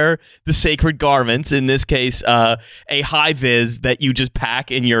wear the sacred garments, in this case a high vis that you just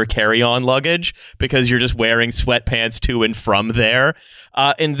pack in your carry-on luggage because you're just wearing sweatpants to and from there.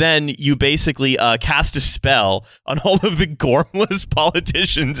 And then you basically cast a spell on all of the gormless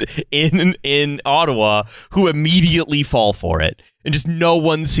politicians in Ottawa who immediately fall for it. And just no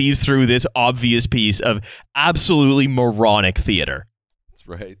one sees through this obvious piece of absolutely moronic theater. That's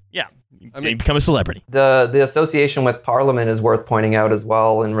right. Yeah. You become a celebrity. The association with Parliament is worth pointing out as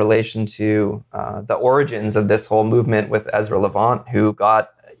well in relation to the origins of this whole movement with Ezra Levant, who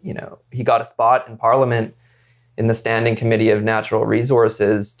got a spot in Parliament in the Standing Committee of Natural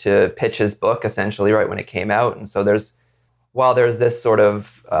Resources to pitch his book essentially right when it came out. And so there's this sort of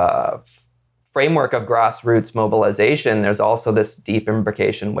framework of grassroots mobilization, there's also this deep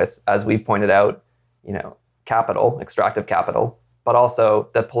imbrication with, as we pointed out, capital, extractive capital, but also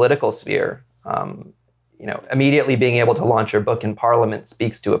the political sphere. Immediately being able to launch your book in Parliament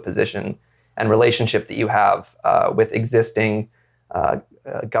speaks to a position and relationship that you have with existing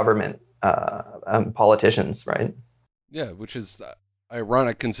government politicians, right? Yeah, which is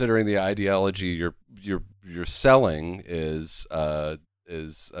ironic considering the ideology you're selling is a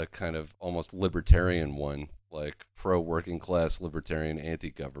kind of almost libertarian one, like pro-working class libertarian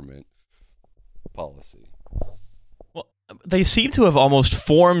anti-government policy. Well, they seem to have almost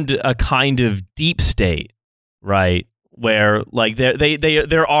formed a kind of deep state, right? Where like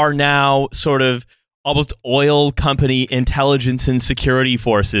there are now sort of almost oil company intelligence and security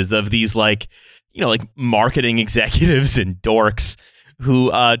forces of these like marketing executives and dorks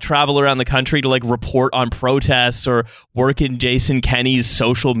who travel around the country to like report on protests or work in Jason Kenney's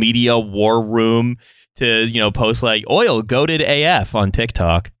social media war room to post like oil goated AF on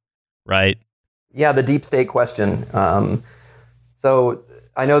TikTok, right? Yeah, the deep state question. So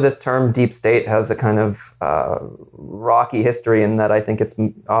I know this term deep state has a kind of rocky history in that I think it's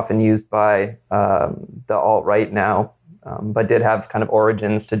often used by the alt-right now, but did have kind of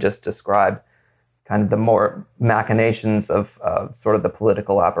origins to just describe kind of the more machinations of sort of the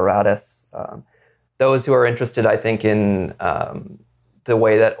political apparatus. those who are interested, I think, in the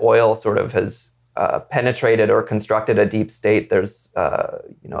way that oil sort of has penetrated or constructed a deep state, there's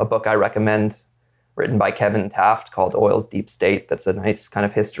a book I recommend written by Kevin Taft called Oil's Deep State. That's a nice kind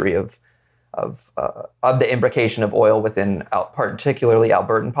of history of the imbrication of oil within particularly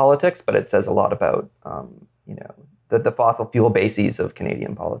Albertan politics, but it says a lot about the fossil fuel bases of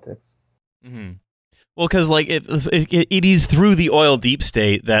Canadian politics. Mm-hmm. Well, because like it is through the oil deep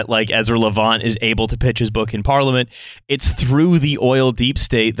state that like Ezra Levant is able to pitch his book in Parliament. It's through the oil deep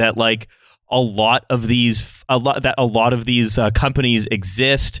state that like a lot of these companies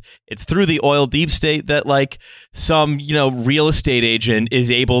exist. It's through the oil deep state that like some real estate agent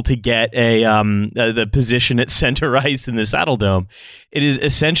is able to get the position at Center Ice in the Saddle Dome. It is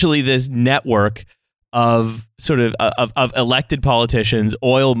essentially this network of sort of elected politicians,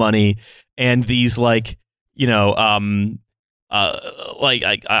 oil money, and these like I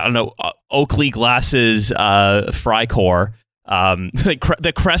don't know, Oakley Glasses Frycorps.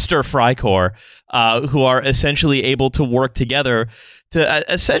 The Crester Frycorps, who are essentially able to work together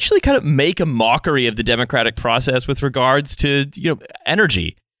to essentially kind of make a mockery of the democratic process with regards to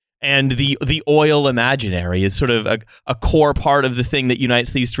energy. And the oil imaginary is sort of a core part of the thing that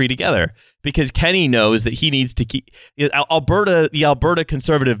unites these three together. Because Kenny knows that he needs to keep the Alberta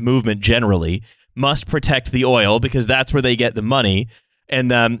conservative movement generally must protect the oil because that's where they get the money, and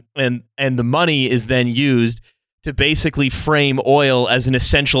the money is then used to basically frame oil as an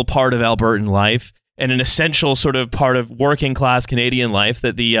essential part of Albertan life and an essential sort of part of working class Canadian life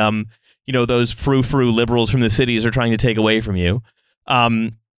that the those frou-frou liberals from the cities are trying to take away from you.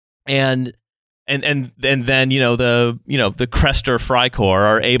 And then the Crester Frycorps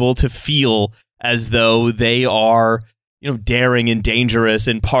are able to feel as though they are daring and dangerous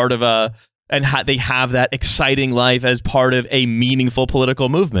and part of they have that exciting life as part of a meaningful political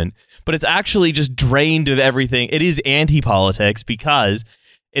movement. But it's actually just drained of everything. It is anti-politics because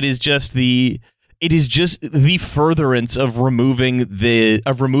it is just the furtherance of removing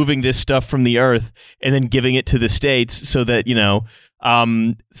this stuff from the earth and then giving it to the states so that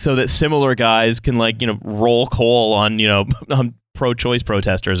so that similar guys can roll coal on on pro-choice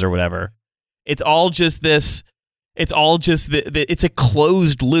protesters or whatever. It's all just this. It's all just it's a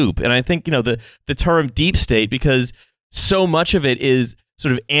closed loop, and I think the term deep state, because so much of it is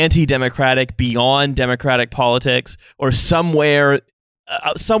sort of anti-democratic, beyond democratic politics, or somewhere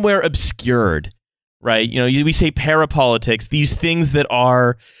obscured, right? We say parapolitics, these things that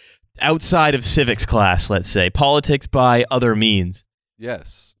are outside of civics class, let's say, politics by other means.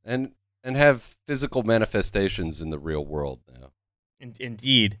 Yes, and have physical manifestations in the real world now.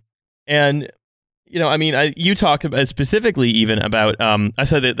 Indeed, and you talked about specifically even about I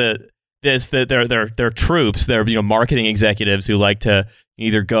said that they're troops, they're marketing executives who like to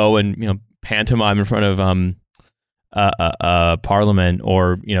either go and pantomime in front of Parliament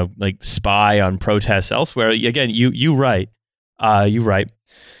or like spy on protests elsewhere. Again, you right.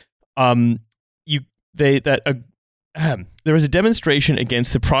 There was a demonstration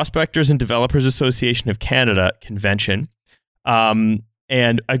against the Prospectors and Developers Association of Canada convention.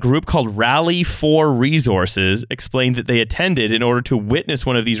 And a group called Rally for Resources explained that they attended in order to witness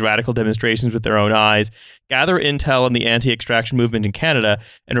one of these radical demonstrations with their own eyes, gather intel on the anti-extraction movement in Canada,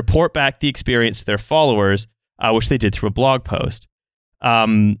 and report back the experience to their followers, which they did through a blog post.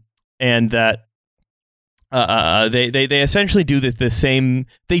 And that they essentially do the same.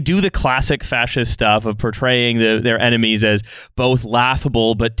 They do the classic fascist stuff of portraying their enemies as both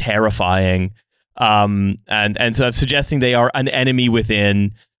laughable but terrifying. And so I'm suggesting they are an enemy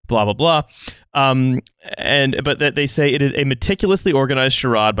within, blah, blah, blah. But that they say it is a meticulously organized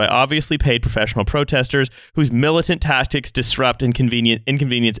charade by obviously paid professional protesters whose militant tactics disrupt and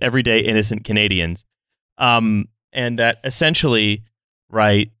inconvenience everyday innocent Canadians. And that essentially,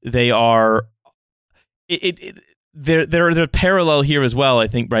 right, they are, there's a parallel here as well, I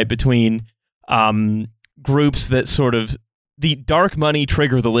think, right, between, groups that sort of, the dark money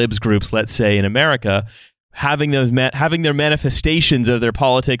trigger the libs groups, let's say in America, having their manifestations of their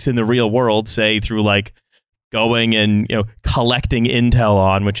politics in the real world, say through like going and collecting intel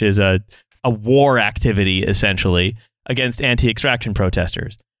on, which is a war activity essentially against anti-extraction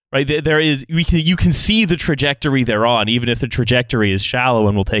protesters. Right, you can see the trajectory they're on, even if the trajectory is shallow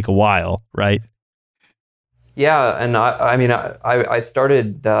and will take a while. Right. Yeah, and I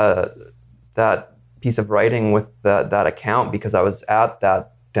started that piece of writing with that account because I was at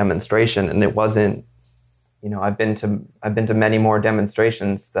that demonstration, and it wasn't, I've been to many more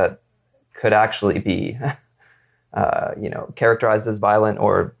demonstrations that could actually be, characterized as violent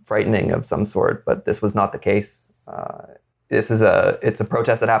or frightening of some sort, but this was not the case. it's a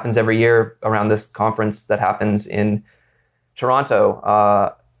protest that happens every year around this conference that happens in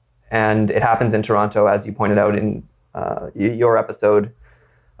Toronto, and it happens in Toronto, as you pointed out in your episode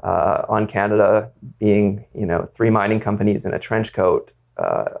on Canada being, 3 mining companies in a trench coat.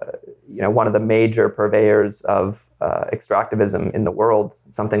 One of the major purveyors of extractivism in the world.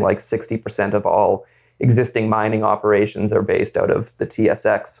 Something like 60% of all existing mining operations are based out of the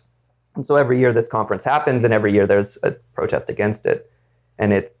TSX. And so every year this conference happens, and every year there's a protest against it,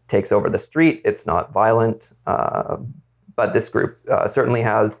 and it takes over the street. It's not violent, but this group certainly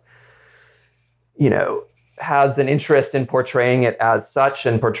has an interest in portraying it as such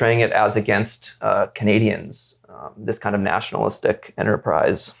and portraying it as against Canadians, this kind of nationalistic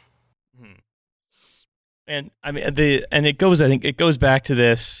enterprise. And I mean, it goes back to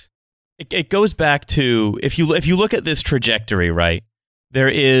this. It goes back to if you look at this trajectory, right? There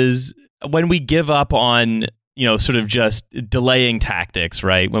is, when we give up on, sort of just delaying tactics,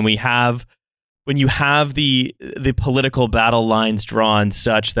 right? When you have the political battle lines drawn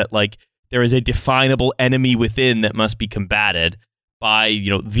such that, like, there is a definable enemy within that must be combated by,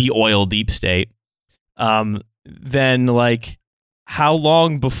 the oil deep state. Then, like, how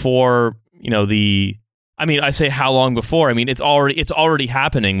long before, I say how long before? I mean, it's already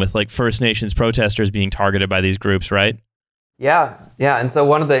happening with, like, First Nations protesters being targeted by these groups, right? Yeah. And so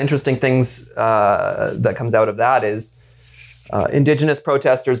one of the interesting things that comes out of that is Indigenous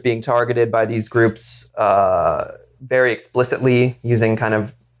protesters being targeted by these groups very explicitly, using kind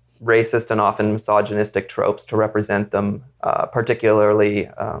of racist and often misogynistic tropes to represent them, particularly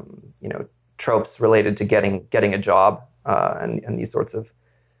tropes related to getting a job and these sorts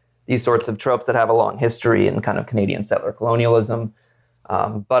of tropes that have a long history in kind of Canadian settler colonialism.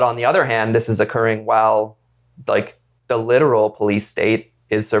 But on the other hand, this is occurring while, like, the literal police state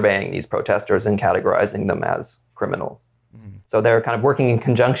is surveying these protesters and categorizing them as criminal. So they're kind of working in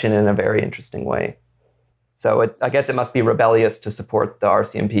conjunction in a very interesting way. So I guess it must be rebellious to support the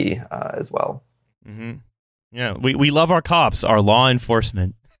RCMP as well. Mm-hmm. Yeah, we love our cops, our law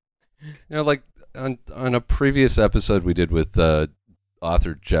enforcement. Like on a previous episode we did with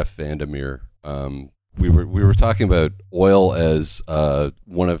author Jeff Vandermeer, we were talking about oil as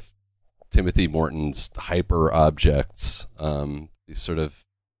one of Timothy Morton's hyper objects, these sort of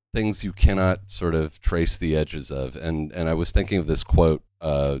things you cannot sort of trace the edges of. And I was thinking of this quote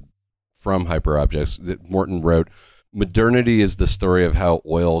from Hyper Objects that Morton wrote: "Modernity is the story of how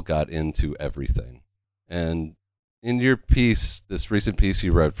oil got into everything." And in your piece, this recent piece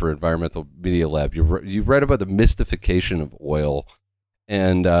you wrote for Environmental Media Lab, you write about the mystification of oil,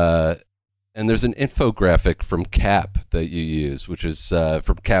 and there's an infographic from CAP that you use, which is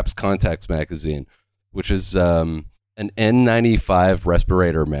from CAP's Contacts magazine, which is an N95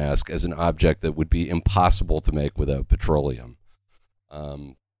 respirator mask as an object that would be impossible to make without petroleum.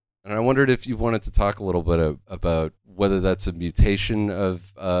 And I wondered if you wanted to talk a little bit about whether that's a mutation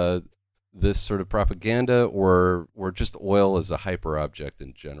of this sort of propaganda or just oil as a hyper object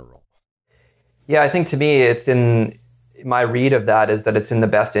in general. Yeah, I think to me, it's in my read of that is that it's in the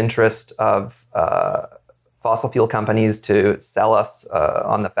best interest of fossil fuel companies to sell us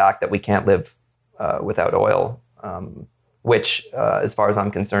on the fact that we can't live without oil, which, as far as I'm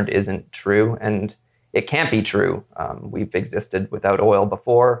concerned, isn't true. And it can't be true. We've existed without oil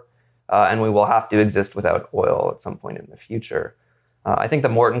before, and we will have to exist without oil at some point in the future. I think the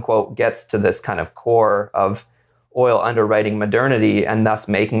Morton quote gets to this kind of core of oil underwriting modernity and thus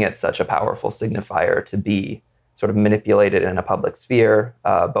making it such a powerful signifier to be sort of manipulated in a public sphere,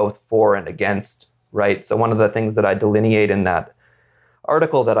 both for and against, right? So one of the things that I delineate in that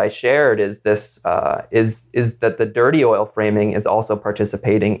article that I shared is this: is that the dirty oil framing is also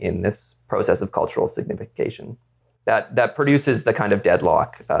participating in this process of cultural signification that produces the kind of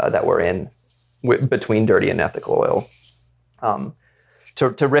deadlock that we're in between dirty and ethical oil.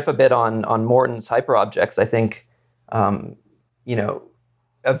 To riff a bit on Morton's hyperobjects, I think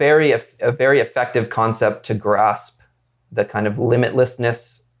a very effective concept to grasp the kind of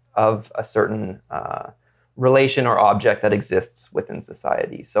limitlessness of a certain relation or object that exists within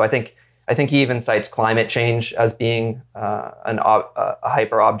society. So I think he even cites climate change as being a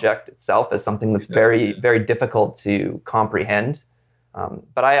hyper object itself as something that's very, very difficult to comprehend.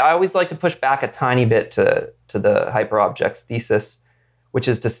 But I always like to push back a tiny bit to the hyper objects thesis, which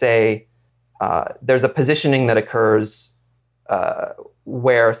is to say there's a positioning that occurs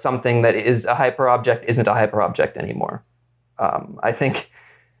where something that is a hyper object isn't a hyper object anymore. I think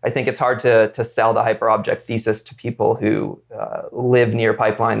it's hard to sell the hyperobject thesis to people who live near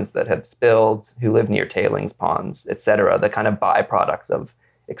pipelines that have spilled, who live near tailings ponds, et cetera, the kind of byproducts of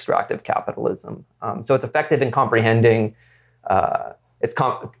extractive capitalism. So it's effective in comprehending it's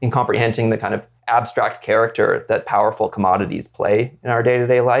in comprehending the kind of abstract character that powerful commodities play in our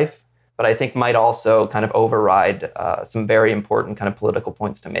day-to-day life, but I think might also kind of override some very important kind of political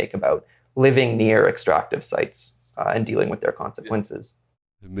points to make about living near extractive sites and dealing with their consequences.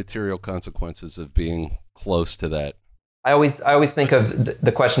 The material consequences of being close to that. I always think of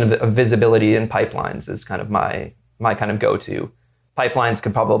the question of visibility in pipelines as kind of my kind of go-to. Pipelines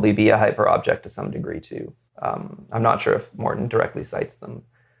could probably be a hyper-object to some degree too. I'm not sure if Morton directly cites them,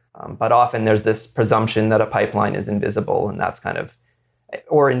 but often there's this presumption that a pipeline is invisible, and that's kind of,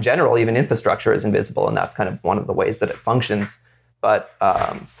 or in general, even infrastructure is invisible, and that's kind of one of the ways that it functions. But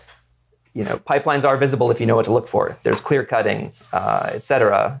pipelines are visible if you know what to look for. There's clear cutting, et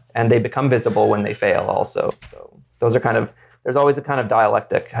cetera, and they become visible when they fail also. So those are there's always a kind of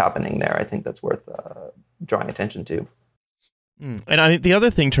dialectic happening there. I think that's worth drawing attention to. And I think the other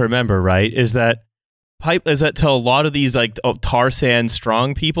thing to remember, right, is that to a lot of these like tar sand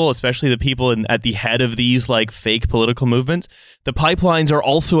strong people, especially the people at the head of these like fake political movements, the pipelines are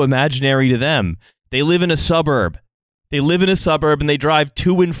also imaginary to them. They live in a suburb. And they drive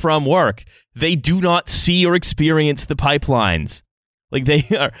to and from work. They do not see or experience the pipelines. Like they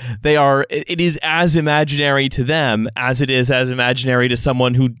are. It is as imaginary to them as it is as imaginary to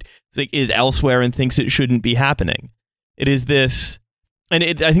someone who is elsewhere and thinks it shouldn't be happening. It is this. And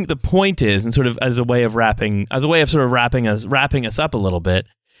I think the point is, and sort of as a way of wrapping us up a little bit,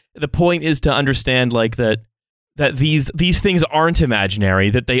 the point is to understand like that these things aren't imaginary,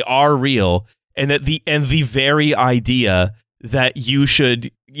 that they are real, and that the very idea that you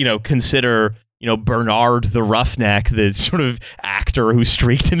should consider Bernard the Roughneck, the sort of actor who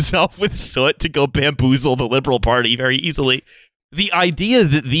streaked himself with soot to go bamboozle the Liberal Party very easily. The idea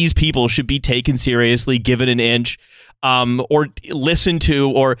that these people should be taken seriously, given an inch, or listened to,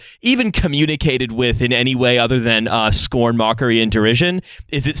 or even communicated with in any way other than scorn, mockery, and derision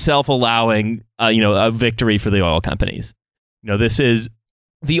is itself allowing, a victory for the oil companies. This is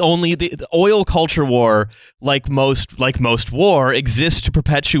the oil culture war, like most war, exists to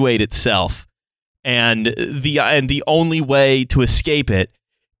perpetuate itself, and the only way to escape it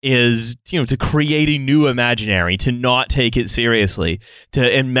is to create a new imaginary, to not take it seriously, to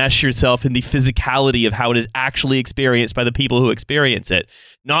enmesh yourself in the physicality of how it is actually experienced by the people who experience it.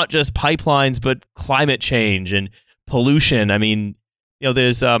 Not just pipelines, but climate change and pollution. I mean,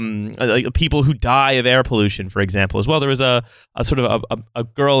 there's like people who die of air pollution, for example, as well. There was a sort of a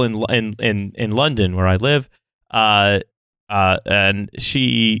girl in London where I live, and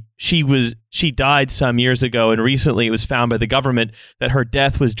she died some years ago, and recently it was found by the government that her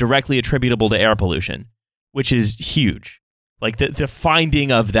death was directly attributable to air pollution, which is huge. Like the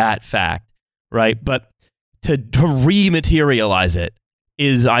finding of that fact, right? But to rematerialize it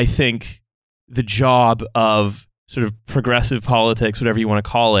is, I think, the job of sort of progressive politics, whatever you want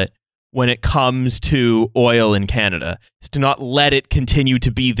to call it, when it comes to oil in Canada, is to not let it continue to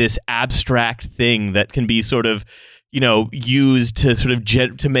be this abstract thing that can be sort of used to sort of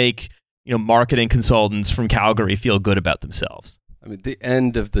to make marketing consultants from Calgary feel good about themselves. I mean, the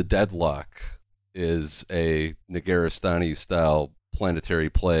end of the deadlock is a Nagaristani style planetary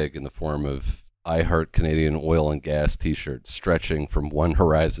plague in the form of I Heart Canadian Oil and Gas t-shirts stretching from one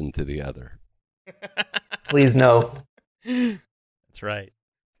horizon to the other. Please no. That's right.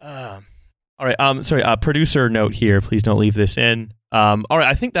 All right. Sorry. Producer note here. Please don't leave this in. All right.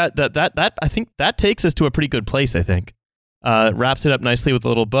 I think that takes us to a pretty good place. I think wraps it up nicely with a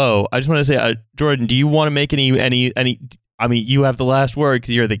little bow. I just want to say, Jordan, do you want to make any? I mean, you have the last word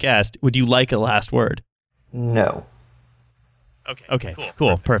because you're the guest. Would you like a last word? No. Okay.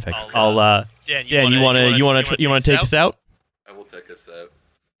 Cool. Perfect. I'll. Dan, you want to take us out? I will take us out.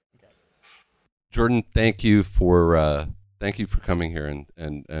 Jordan, thank you for coming here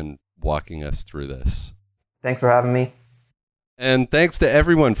and walking us through this. Thanks for having me. And thanks to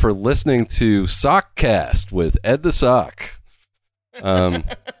everyone for listening to Sockcast with Ed the Sock.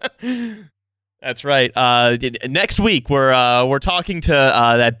 That's right. Next week we're talking to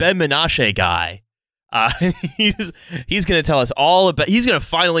that Ben Menashe guy. He's going to tell us all about. He's going to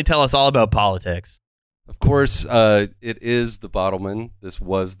finally tell us all about politics. Of course, it is The Bottleman. This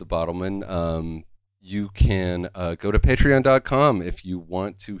was The Bottleman. You can go to patreon.com if you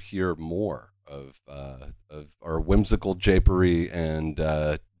want to hear more of our whimsical japery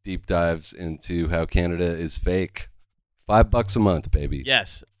and deep dives into how Canada is fake. $5 a month, baby.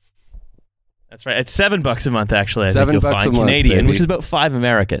 Yes. That's right. It's $7 a month, actually. I $7 think you'll find a month, Canadian, baby. which is about $5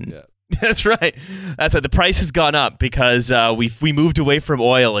 American. Yeah. That's right. That's right. The price has gone up because we moved away from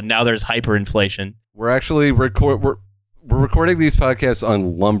oil and now there's hyperinflation. We're actually we're recording these podcasts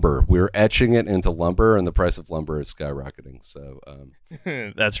on lumber. We're etching it into lumber, and the price of lumber is skyrocketing. So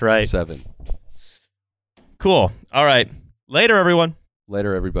that's right. 7. Cool. All right. Later, everyone.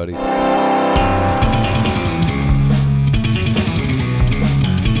 Later, everybody.